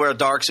to wear a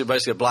dark suit,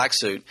 basically a black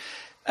suit,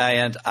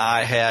 and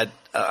I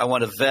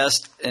want a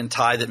vest and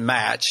tie that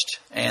matched,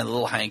 and a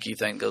little hanky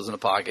thing goes in the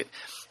pocket.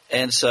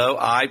 And so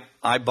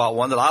I bought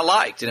one that I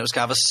liked, and it was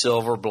kind of a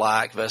silver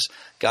black vest.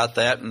 Got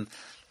that, and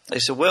they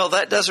said, well,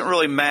 that doesn't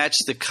really match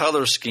the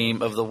color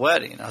scheme of the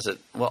wedding. I said,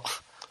 well,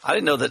 I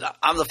didn't know that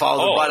I'm the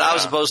father of the bride. I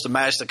was supposed to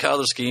match the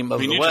color scheme of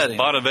the wedding. You just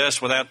bought a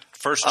vest without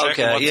first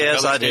checking what's the color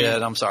scheme? I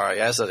did. I'm sorry.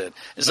 Yes, I did.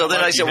 And so then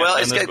I said, well,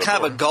 it's got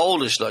kind of a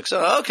goldish look.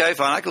 So, okay,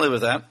 fine. I can live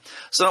with that.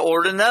 So I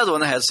ordered another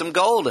one that had some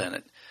gold in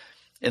it.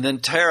 And then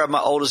Tara,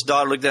 my oldest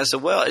daughter, looked at it and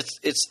said, well,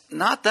 it's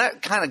not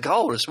that kind of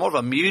gold. It's more of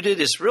a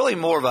muted. It's really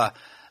more of a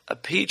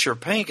peach or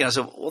pink. And I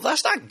said, well,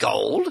 that's not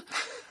gold.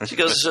 She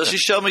goes, so she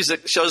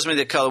shows me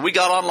the color. We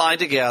got online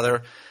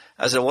together.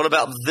 I said, what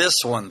about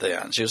this one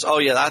then? She goes, oh,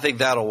 yeah, I think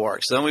that'll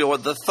work. So then we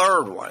ordered the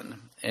third one,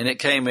 and it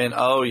came in,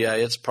 oh, yeah,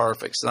 it's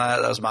perfect. So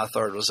that was my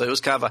third one. So it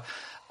was kind of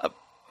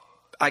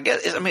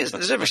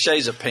there's different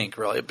shades of pink,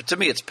 really. But to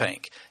me, it's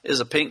pink. It's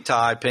a pink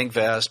tie, pink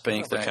vest,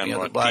 pink thing. Kind of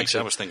like black peach.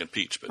 I was thinking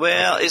peach. But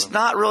well, it's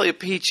not really a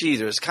peach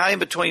either. It's kind of in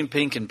between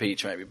pink and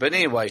peach, maybe. But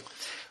anyway,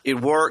 it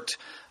worked.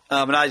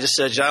 And I just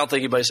said, I don't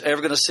think anybody's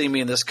ever going to see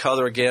me in this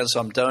color again, so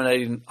I'm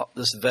donating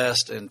this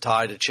vest and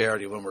tie to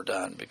charity when we're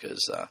done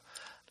because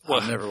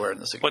I'm never wearing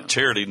this again. What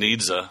charity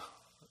needs a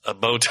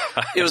bow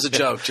tie? It was a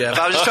joke, Jeff.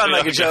 I was just trying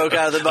to make a joke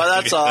out of the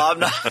bow. That's all. I'm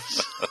not.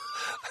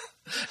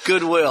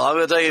 Goodwill. I'm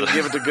going to take it and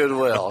give it to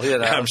Goodwill.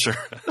 I'm sure.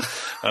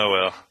 Oh,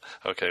 well.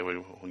 Okay,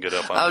 we'll get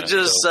up on that. I was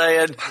just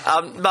saying,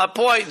 my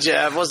point,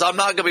 Jeff, was I'm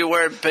not going to be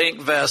wearing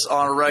pink vests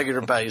on a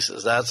regular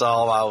basis. That's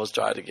all I was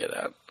trying to get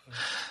at.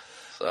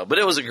 So, but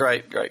it was a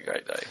great, great,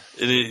 great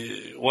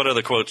day. What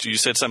other quotes? You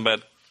said something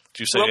about,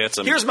 you had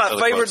some here's my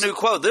favorite quotes. New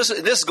quote. This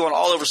is going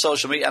all over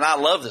social media, and I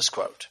love this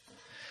quote.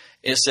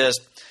 It says,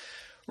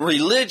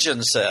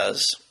 religion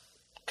says,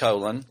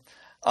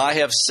 I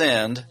have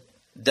sinned,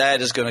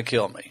 Dad is going to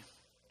kill me.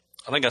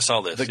 I think I saw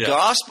this. The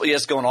gospel,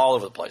 it's going all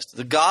over the place.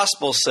 The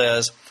gospel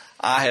says,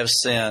 I have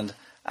sinned,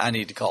 I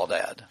need to call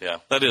Dad. Yeah,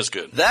 that is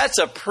good. That's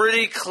a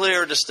pretty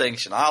clear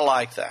distinction. I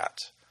like that.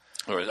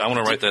 All right, I want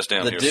to write this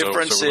down here. The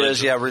difference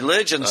is,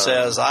 religion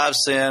says, I've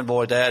sinned,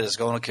 boy, Dad is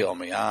going to kill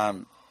me.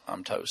 I'm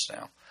toast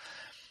now.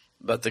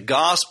 But the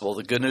gospel,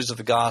 the good news of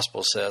the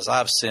gospel says,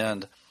 I've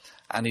sinned,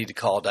 I need to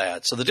call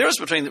Dad. So the difference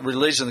between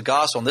religion and the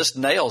gospel, and this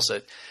nails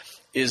it,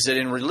 is that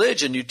in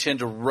religion you tend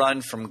to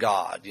run from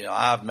God.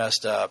 I've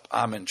messed up.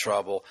 I'm in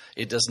trouble.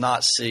 It does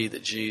not see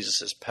that Jesus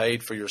has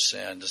paid for your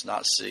sin, does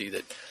not see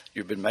that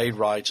you've been made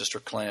righteous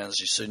or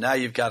cleansed. So now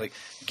you've got to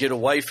get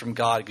away from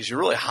God because you're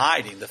really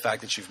hiding the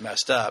fact that you've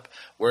messed up.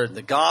 Where in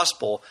the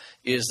gospel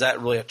is that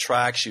really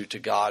attracts you to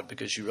God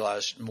because you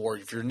realize more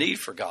of your need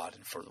for God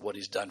and for what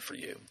He's done for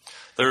you.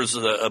 There's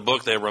a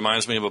book that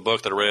reminds me of a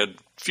book that I read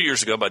a few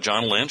years ago by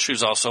John Lynch,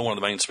 who's also one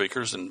of the main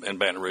speakers in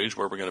Baton Rouge,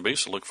 where we're going to be.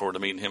 So look forward to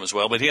meeting him as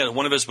well. But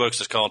one of his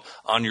books is called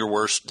On Your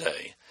Worst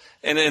Day.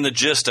 And the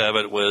gist of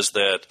it was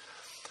that,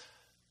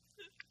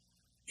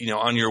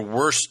 on your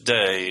worst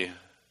day,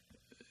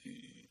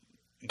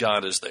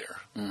 God is there.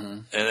 Mm-hmm.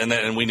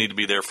 And we need to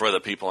be there for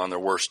other people on their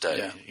worst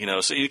day.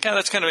 Yeah. So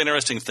that's kind of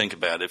interesting to think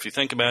about. If you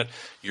think about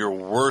your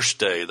worst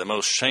day, the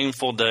most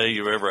shameful day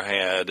you've ever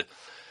had,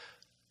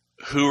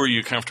 who are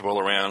you comfortable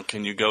around?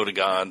 Can you go to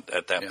God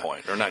at that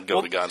point? Or not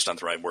go to God, it's not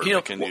the right word.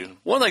 But can you?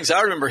 One of the things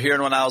I remember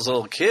hearing when I was a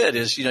little kid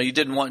is, you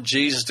didn't want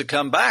Jesus to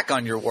come back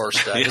on your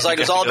worst day.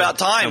 It's all about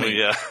timing.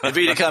 If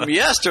he'd have come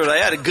yesterday, I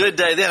had a good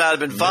day then, I'd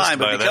have been fine.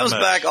 But if he comes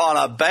back on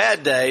a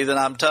bad day, then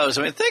I'm toast.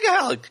 Think of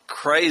how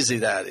crazy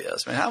that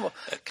is. How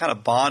kind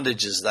of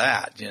bondage is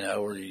that,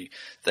 where you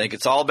think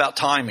it's all about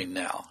timing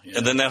now.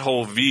 And then that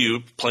whole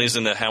view plays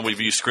into how we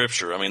view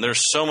Scripture.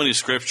 There's so many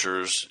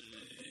Scriptures.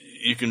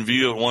 You can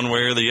view it one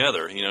way or the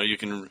other.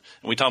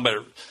 We talk about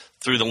it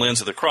through the lens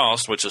of the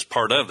cross, which is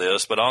part of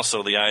this, but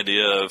also the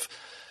idea of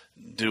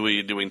do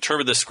we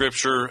interpret this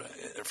Scripture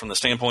from the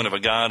standpoint of a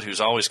God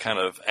who's always kind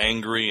of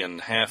angry and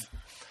half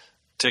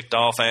ticked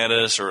off at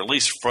us, or at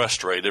least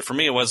frustrated? For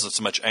me, it wasn't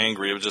so much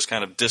angry; it was just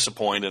kind of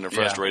disappointed and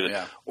frustrated.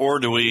 Yeah. Or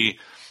do we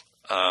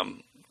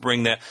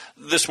bring that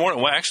this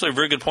morning? Well, actually, a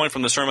very good point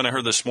from the sermon I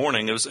heard this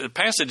morning. It was a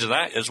passage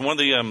that is one of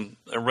the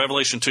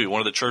Revelation 2,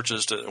 one of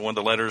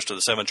the letters to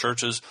the 7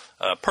 churches,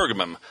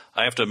 Pergamum.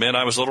 I have to admit,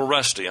 I was a little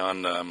rusty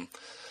on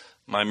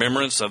my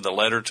remembrance of the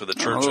letter to the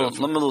church of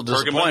Pergamum. I'm a little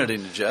disappointed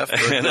in you, Jeff.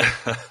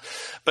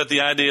 But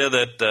the idea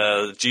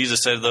that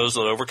Jesus said those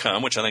that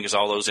overcome, which I think is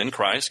all those in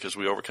Christ, because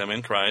we overcome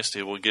in Christ,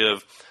 He will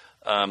give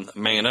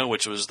manna,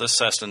 which was the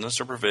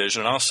sustenance or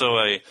provision, and also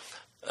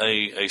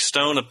a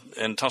stone,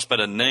 and talks about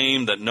a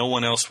name that no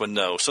one else would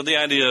know. So the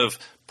idea of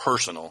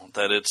personal,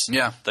 that it's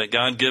that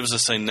God gives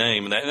us a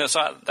name, and that's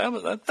kind of cool.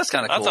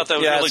 I thought that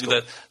was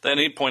really good. That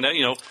he'd point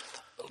out,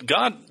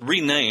 God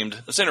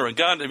renamed. It's interesting.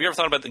 God, have you ever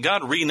thought about that?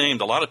 God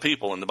renamed a lot of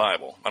people in the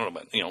Bible. I don't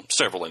know about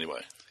several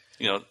anyway.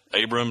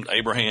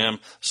 Abraham,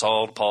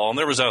 Saul to Paul, and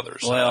there was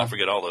others. Well, I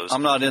forget all those.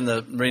 I'm not in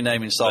the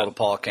renaming Saul to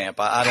Paul camp.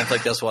 I don't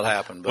think that's what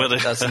happened.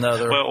 But that's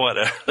another. Well,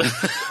 whatever.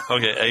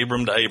 Okay,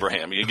 Abram to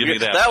Abraham. You give me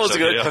that. That was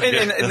good.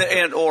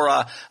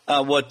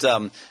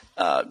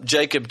 What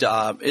Jacob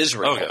to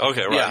Israel.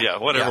 Okay, right. Yeah,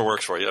 whatever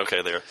works for you.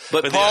 Okay, there.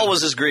 But Paul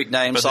was his Greek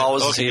name. Saul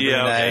was his Hebrew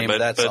name.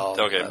 That's all.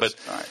 Okay,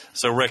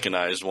 so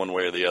recognized one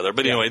way or the other.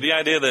 But anyway, the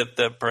idea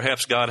that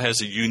perhaps God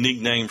has a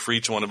unique name for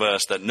each one of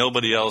us that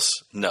nobody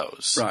else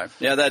knows. Right.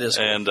 Yeah, that is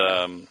cool. And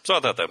so I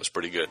thought that was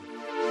pretty good.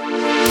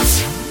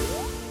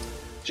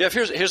 Jeff,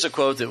 here's a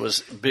quote that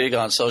was big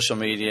on social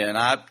media, and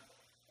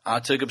I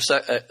took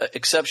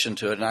exception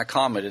to it, and I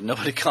commented.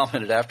 Nobody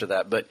commented after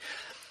that, but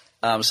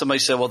somebody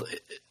said, well,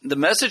 the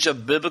message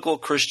of biblical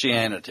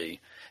Christianity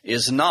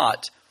is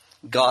not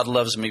God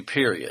loves me,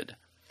 period,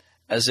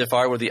 as if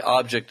we were the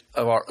object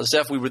of our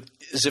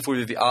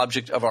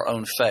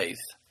own faith.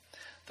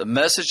 The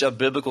message of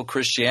biblical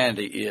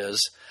Christianity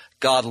is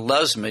God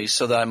loves me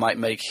so that I might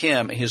make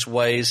him, his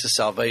ways, his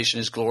salvation,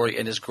 his glory,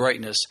 and his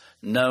greatness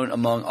known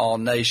among all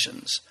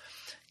nations.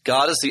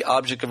 God is the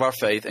object of our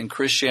faith, and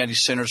Christianity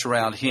centers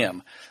around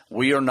him.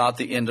 We are not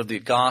the end of the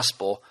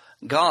gospel.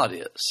 God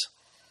is.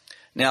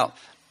 Now,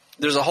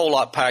 there's a whole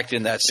lot packed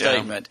in that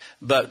statement,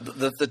 but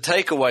the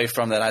takeaway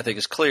from that, I think,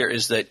 is clear,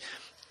 is that,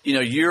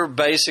 you're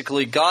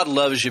basically, God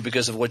loves you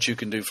because of what you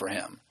can do for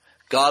him.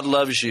 God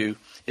loves you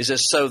is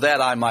just so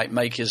that I might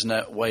make his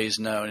ways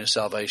known, his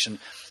salvation.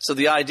 So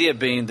the idea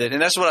being that,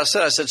 and that's what I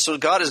said, so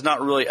God is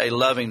not really a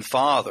loving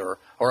father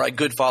or a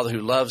good father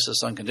who loves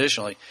us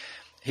unconditionally.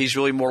 He's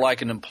really more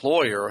like an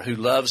employer who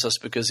loves us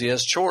because he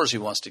has chores he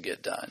wants to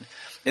get done.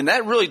 And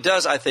that really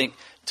does, I think,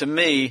 to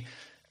me,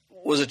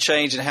 was a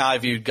change in how I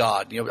viewed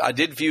God. I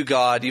did view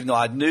God, even though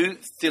I knew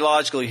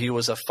theologically he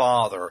was a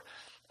father,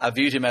 I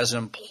viewed him as an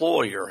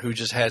employer who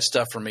just had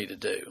stuff for me to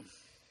do.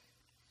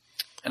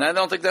 And I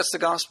don't think that's the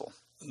gospel.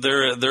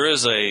 There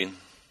is a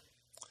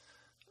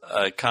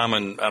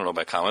common, I don't know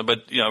about common, but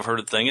I've heard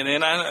a thing,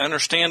 and I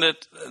understand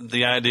it.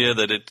 The idea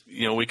that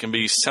we can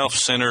be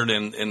self-centered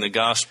in the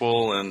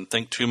gospel and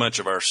think too much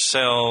of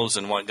ourselves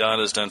and what God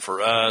has done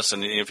for us.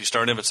 And if you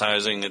start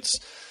emphasizing it's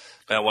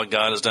about what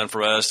God has done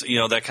for us,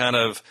 that kind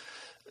of,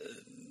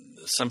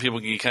 some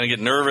people, you kind of get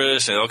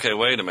nervous and, okay,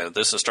 wait a minute,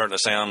 this is starting to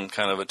sound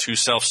kind of a too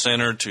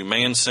self-centered, too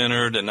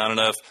man-centered, and not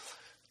enough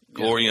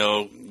glory,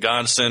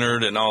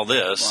 God-centered and all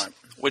this. Right.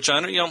 Which I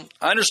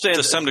understand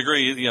to some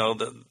degree.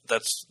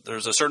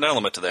 There's a certain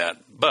element to that.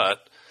 But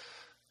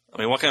I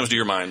mean, what comes to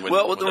your mind? When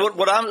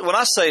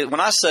I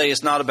say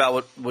it's not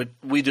about what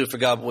we do for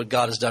God, but what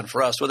God has done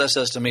for us. What that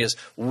says to me is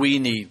we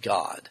need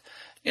God,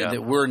 and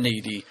that we're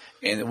needy,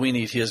 and that we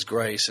need His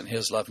grace and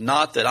His love.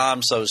 Not that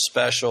I'm so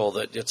special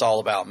that it's all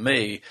about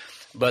me,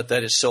 but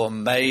that it's so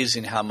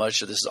amazing how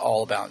much of this is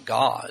all about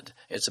God.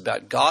 It's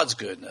about God's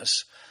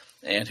goodness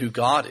and who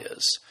God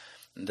is.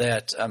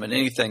 That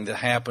anything that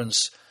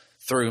happens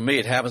through me,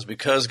 it happens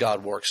because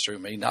God works through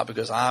me, not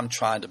because I'm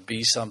trying to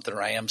be something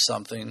or I am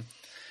something.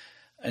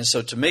 And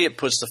so to me, it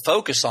puts the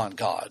focus on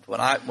God. When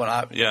I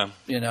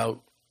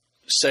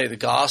say the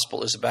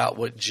gospel is about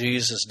what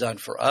Jesus done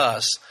for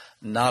us,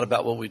 not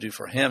about what we do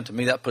for Him, to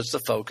me that puts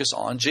the focus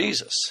on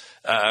Jesus.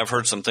 I've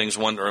heard some things.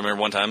 I remember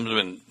one time,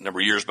 a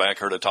number of years back,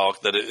 heard a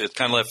talk that it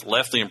kind of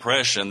left the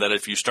impression that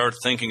if you start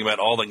thinking about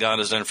all that God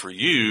has done for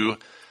you,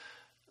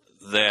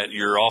 that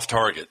you're off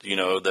target.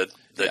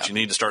 That you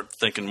need to start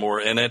thinking more.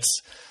 And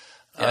it's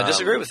I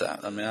disagree with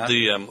that.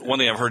 One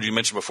thing I've heard you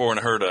mention before, and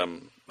I heard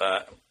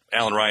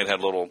Alan Wright had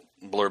a little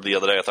blurb the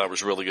other day I thought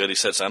was really good. He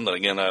said something that,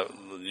 again,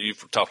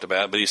 you've talked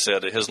about, but he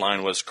said his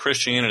line was,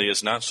 Christianity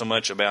is not so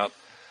much about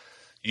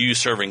you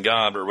serving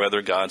God, but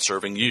rather God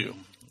serving you.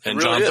 And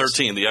really John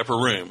 13, the upper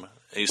room,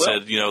 he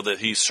said,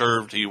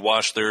 that he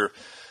washed their,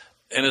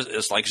 and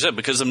it's like you said,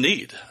 because of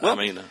need. Well,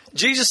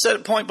 Jesus said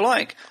it point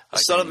blank. The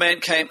Son of Man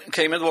came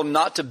into the world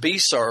not to be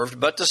served,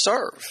 but to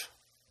serve.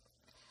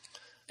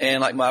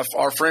 And like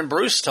our friend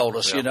Bruce told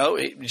us,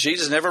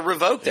 Jesus never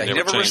revoked that. He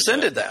never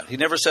rescinded that. He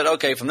never said,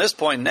 okay, from this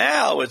point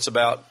now it's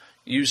about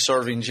you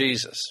serving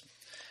Jesus.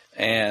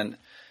 And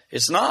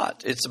it's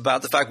not. It's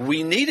about the fact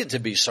we needed to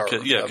be served.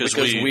 Because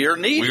we are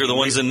needy. We are the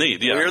ones in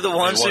need. Yeah. We're the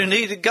ones who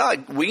needed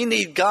God. We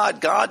need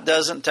God. God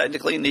doesn't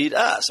technically need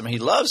us. He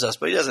loves us,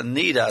 but He doesn't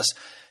need us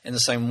in the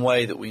same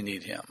way that we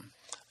need Him.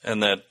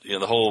 And that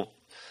the whole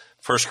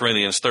 1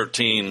 Corinthians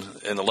 13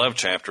 in the love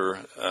chapter,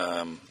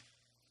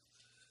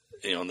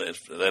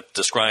 that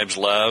describes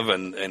love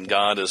and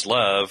God is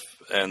love,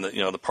 and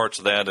the parts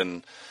of that,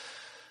 and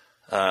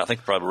I think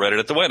I probably read it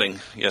at the wedding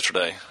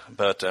yesterday.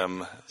 But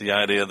the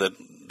idea that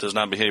does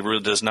not behave,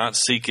 does not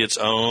seek its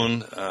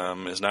own,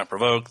 is not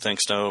provoked,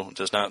 thinks no,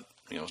 does not,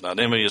 is not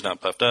envy, is not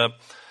puffed up,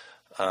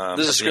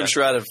 This is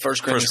scripture out of 1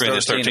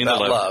 Corinthians 13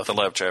 about love. The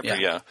love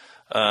chapter,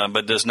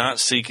 but does not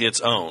seek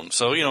its own.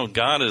 So,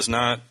 God is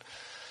not,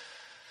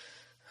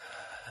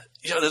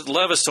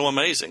 love is so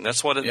amazing.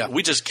 That's what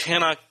we just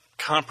cannot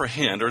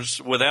comprehend, or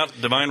without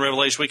divine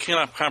revelation, we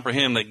cannot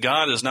comprehend that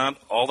God is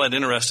not all that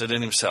interested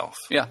in himself.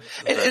 Yeah.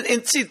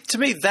 And see, to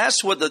me,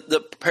 that's what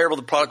the parable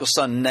of the prodigal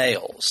son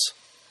nails.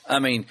 I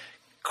mean,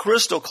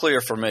 crystal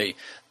clear for me.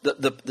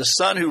 The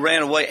son who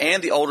ran away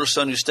and the older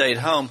son who stayed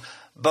home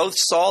both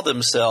saw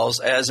themselves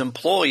as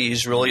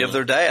employees, really, of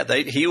their dad.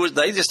 They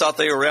just thought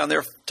they were around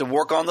there to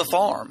work on the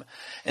farm.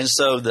 And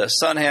so the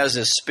son has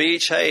this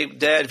speech, "Hey,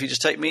 Dad, if you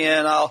just take me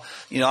in,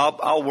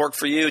 I'll work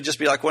for you, just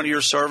be like one of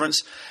your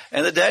servants."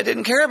 And the dad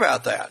didn't care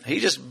about that. He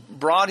just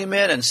brought him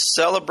in and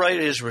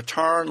celebrated his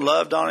return,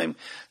 loved on him,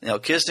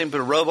 kissed him, put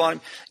a robe on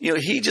him.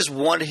 He just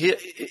wanted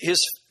his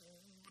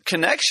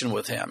connection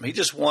with him. He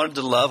just wanted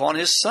to love on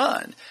his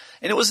son.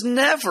 And it was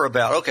never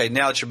about, okay,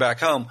 now that you're back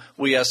home,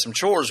 we have some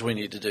chores we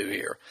need to do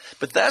here.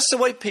 But that's the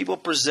way people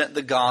present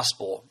the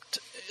gospel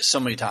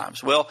so many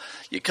times. Well,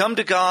 you come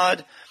to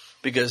God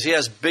because he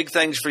has big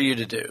things for you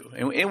to do.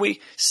 And we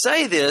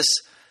say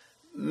this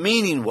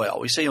meaning well.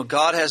 We say,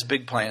 God has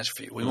big plans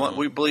for you.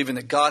 We believe in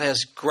that God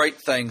has great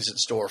things in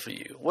store for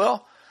you.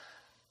 Well,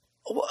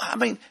 I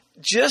mean,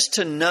 just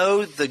to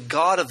know the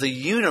God of the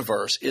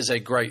universe is a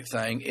great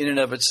thing in and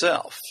of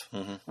itself.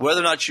 Mm-hmm.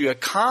 Whether or not you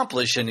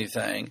accomplish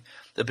anything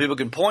that people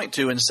can point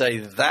to and say,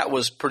 that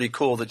was pretty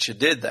cool that you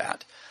did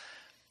that,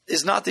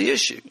 is not the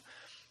issue.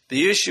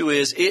 The issue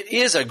is, it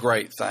is a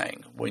great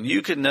thing when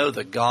you can know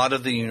the God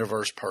of the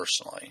universe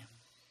personally.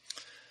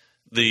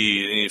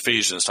 The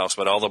Ephesians talks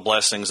about all the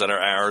blessings that are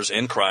ours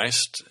in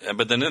Christ,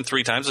 but then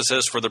 3 times it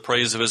says for the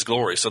praise of his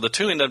glory. So the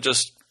two end up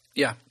just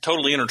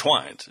totally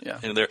intertwined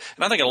in there.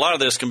 And I think a lot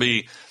of this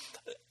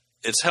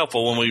it's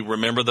helpful when we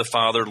remember the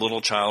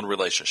father-little child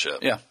relationship.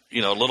 Yeah.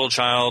 Little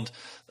child,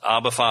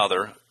 Abba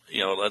Father,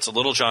 that's a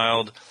little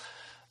child.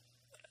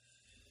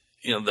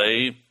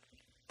 They,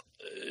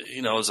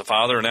 as a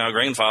father and now a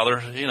grandfather,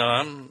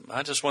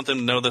 I just want them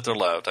to know that they're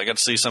loved. I got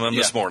to see some of them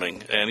this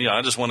morning, and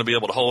I just want to be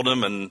able to hold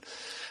them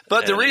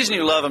But the reason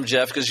you love them,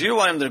 Jeff, because you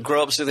want them to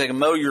grow up so they can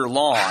mow your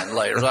lawn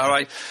later, all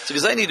right?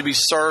 Because they need to be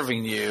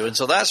serving you, and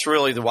so that's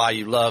really why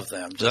you love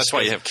them. That's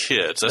why you have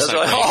kids. I'm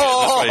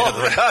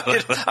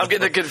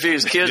getting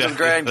confused. Kids and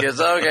grandkids.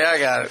 Okay, I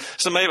got it.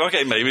 So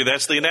maybe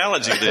that's the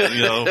analogy. Then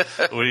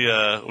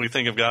we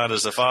think of God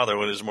as the father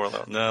when it's more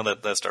like, no,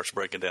 that starts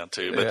breaking down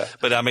too.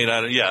 But I mean,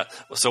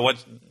 So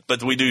what?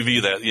 But we do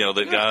view that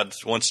that God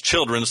wants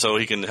children so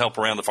he can help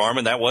around the farm,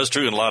 and that was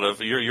true in a lot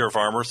of. You're a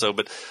farmer,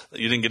 but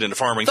you didn't get into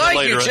farming until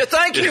later.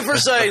 Thank you for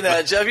saying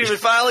that, Jeff. You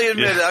finally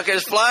admitted it. Okay,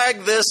 just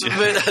flag this podcast. You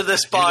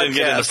didn't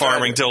get into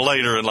farming till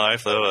later in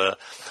life, though.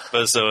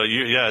 But so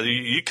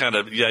you kind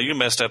of you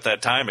messed up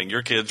that timing.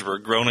 Your kids were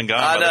grown and gone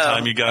by the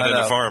time you got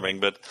into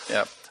farming. But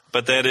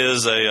that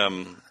is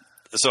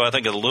so I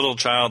think a little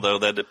child though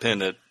that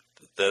dependent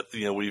that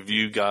we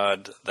view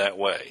God that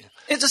way.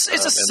 It's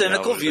a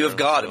cynical view of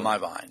God in my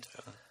mind.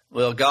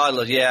 Well, God,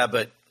 but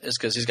it's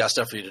because he's got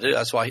stuff for you to do.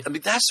 That's why.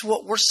 That's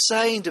what we're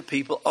saying to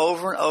people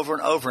over and over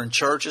and over in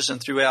churches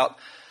and throughout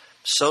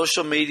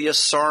social media,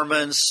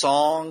 sermons,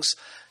 songs.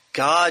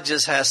 God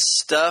just has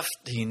stuff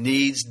he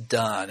needs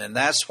done, and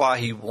that's why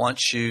he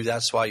wants you.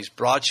 That's why he's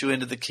brought you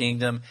into the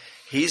kingdom.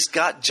 He's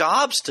got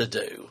jobs to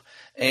do,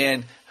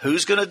 and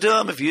who's going to do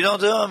them if you don't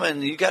do them?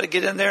 And you got to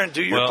get in there and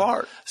do your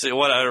part. See,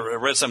 what I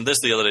read some of this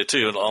the other day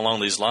too,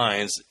 along these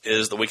lines,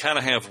 is that we kind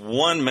of have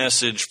one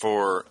message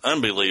for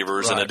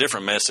unbelievers and a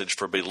different message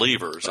for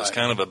believers. Right. It's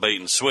kind of a bait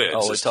and switch.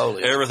 Oh, it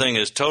totally is. Everything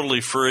is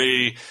totally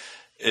free.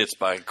 It's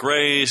by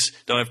grace.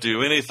 Don't have to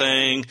do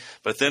anything.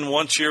 But then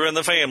once you're in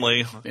the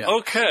family,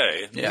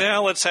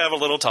 now let's have a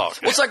little talk.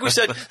 Well, it's like we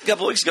said a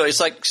couple of weeks ago.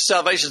 It's like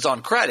salvation's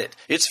on credit.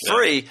 It's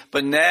free,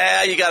 but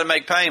now you got to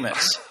make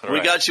payments. Right.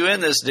 We got you in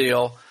this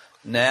deal.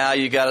 Now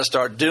you got to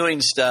start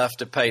doing stuff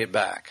to pay it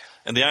back.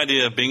 And the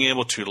idea of being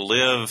able to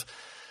live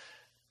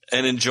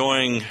and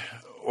enjoying,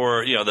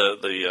 or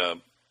the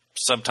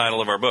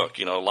subtitle of our book,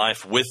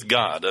 life with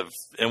God.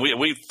 And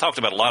we talked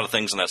about a lot of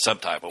things in that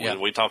subtitle. Yeah.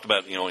 We talked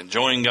about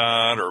enjoying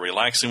God or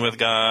relaxing with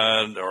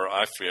God, or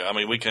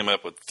we came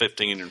up with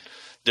 15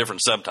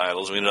 different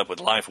subtitles. We ended up with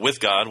life with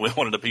God. We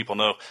wanted the people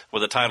know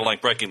with a title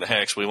like Breaking the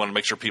Hex. We wanted to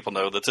make sure people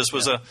know that this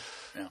was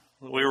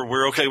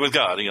we're okay with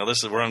God.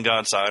 We're on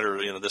God's side,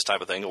 or this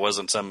type of thing. It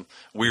wasn't some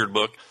weird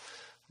book,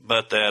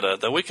 but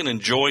that we can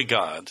enjoy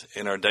God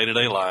in our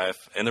day-to-day life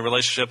and the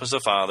relationship as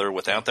a father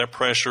without that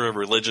pressure of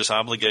religious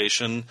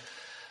obligation,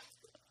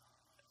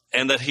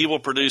 and that He will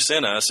produce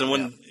in us, and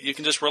when you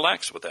can just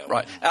relax with that.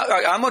 Right.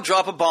 I'm going to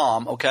drop a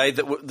bomb, okay,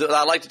 that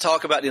I'd like to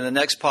talk about in the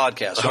next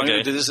podcast. So I'm going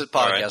to do this at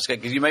podcast, okay,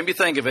 because you made me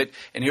think of it,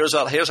 and here's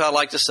how I'd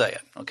like to say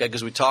it, okay,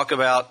 because we talk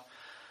about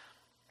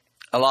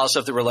a lot of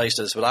stuff that relates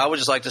to this, but I would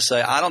just like to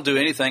say I don't do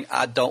anything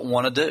I don't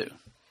want to do.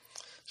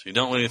 So you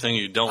don't do anything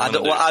you don't want to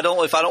do. If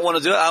I don't want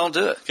to do it, I don't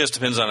do it. I guess it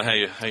depends on how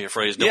you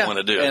phrase don't want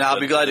to do it. And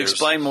I'll be glad to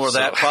explain more of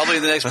that probably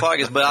in the next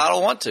podcast, but I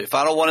don't want to. If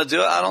I don't want to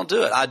do it, I don't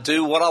do it. I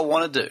do what I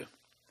want to do.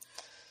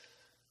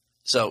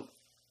 So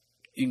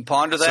You can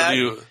ponder that. So do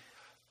you,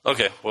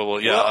 okay.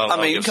 Well, yeah. Well,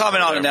 I'll you can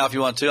comment on it now if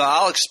you want to.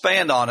 I'll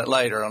expand on it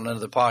later on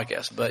another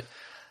podcast. But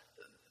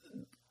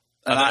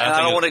I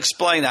don't want to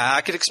explain that.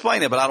 I could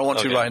explain it, but I don't want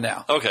to right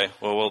now. Okay.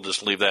 Well, we'll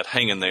just leave that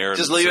hanging there.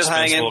 Just leave it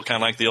hanging.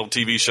 Kind of like the old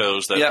TV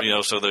shows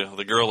that, so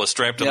the girl is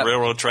strapped to the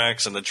railroad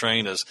tracks and the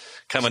train is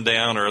coming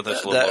down, or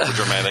that's a little over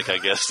dramatic, I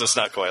guess. That's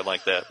not quite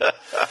like that.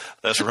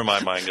 That's where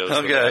my mind goes.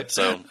 Okay.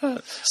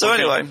 So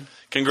anyway.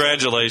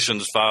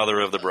 Congratulations, father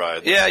of the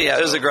bride. Yeah.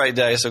 It was a great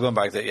day. So going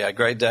back to that,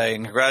 great day.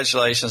 And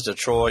congratulations to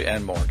Troy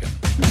and Morgan.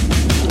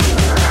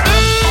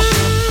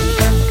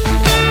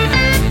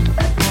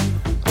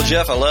 Well,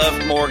 Jeff, I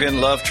love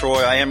Morgan, love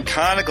Troy. I am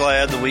kind of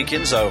glad the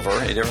weekend's over.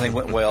 Everything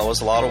went well. It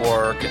was a lot of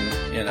work, and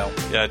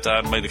Yeah,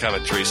 I made the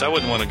comment, Teresa. I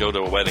wouldn't want to go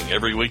to a wedding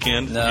every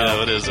weekend.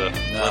 No. It is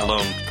let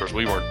alone, of course,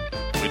 we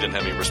didn't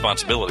have any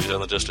responsibilities other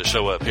than just to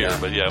show up here.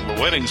 Yeah. But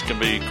weddings can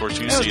be, of course,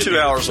 you it see was 2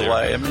 hours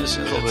away. I mean, it's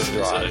a little bit of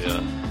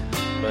drive.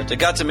 But I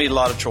got to meet a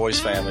lot of Troy's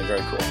family.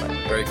 Very cool,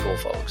 man. Very cool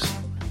folks.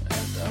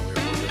 And we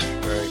were just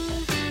very,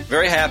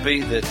 very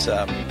happy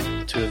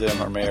that two of them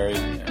are married.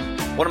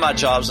 And one of my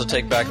jobs was to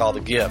take back all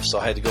the gifts, so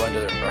I had to go into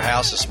her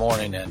house this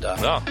morning, and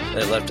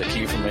they left a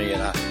key for me,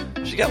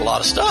 and she got a lot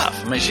of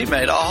stuff. I mean, she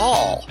made a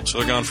haul. So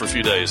they're gone for a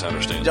few days, I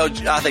understand. No,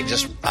 I think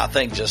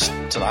just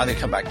tonight. They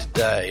come back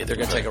today. They're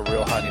going to take a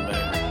real honeymoon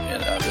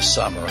this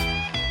summer.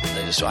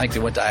 I think they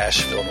went to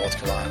Asheville, North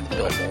Carolina,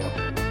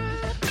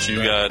 Biltmore. So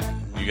you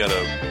got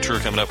a tour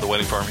coming up at the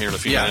wedding farm here in a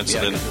few minutes,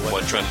 and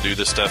then trying to do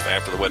this stuff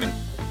after the wedding?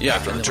 Yeah,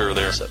 after the tour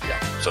there. So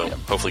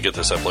hopefully get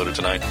this uploaded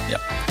tonight.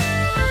 Yep.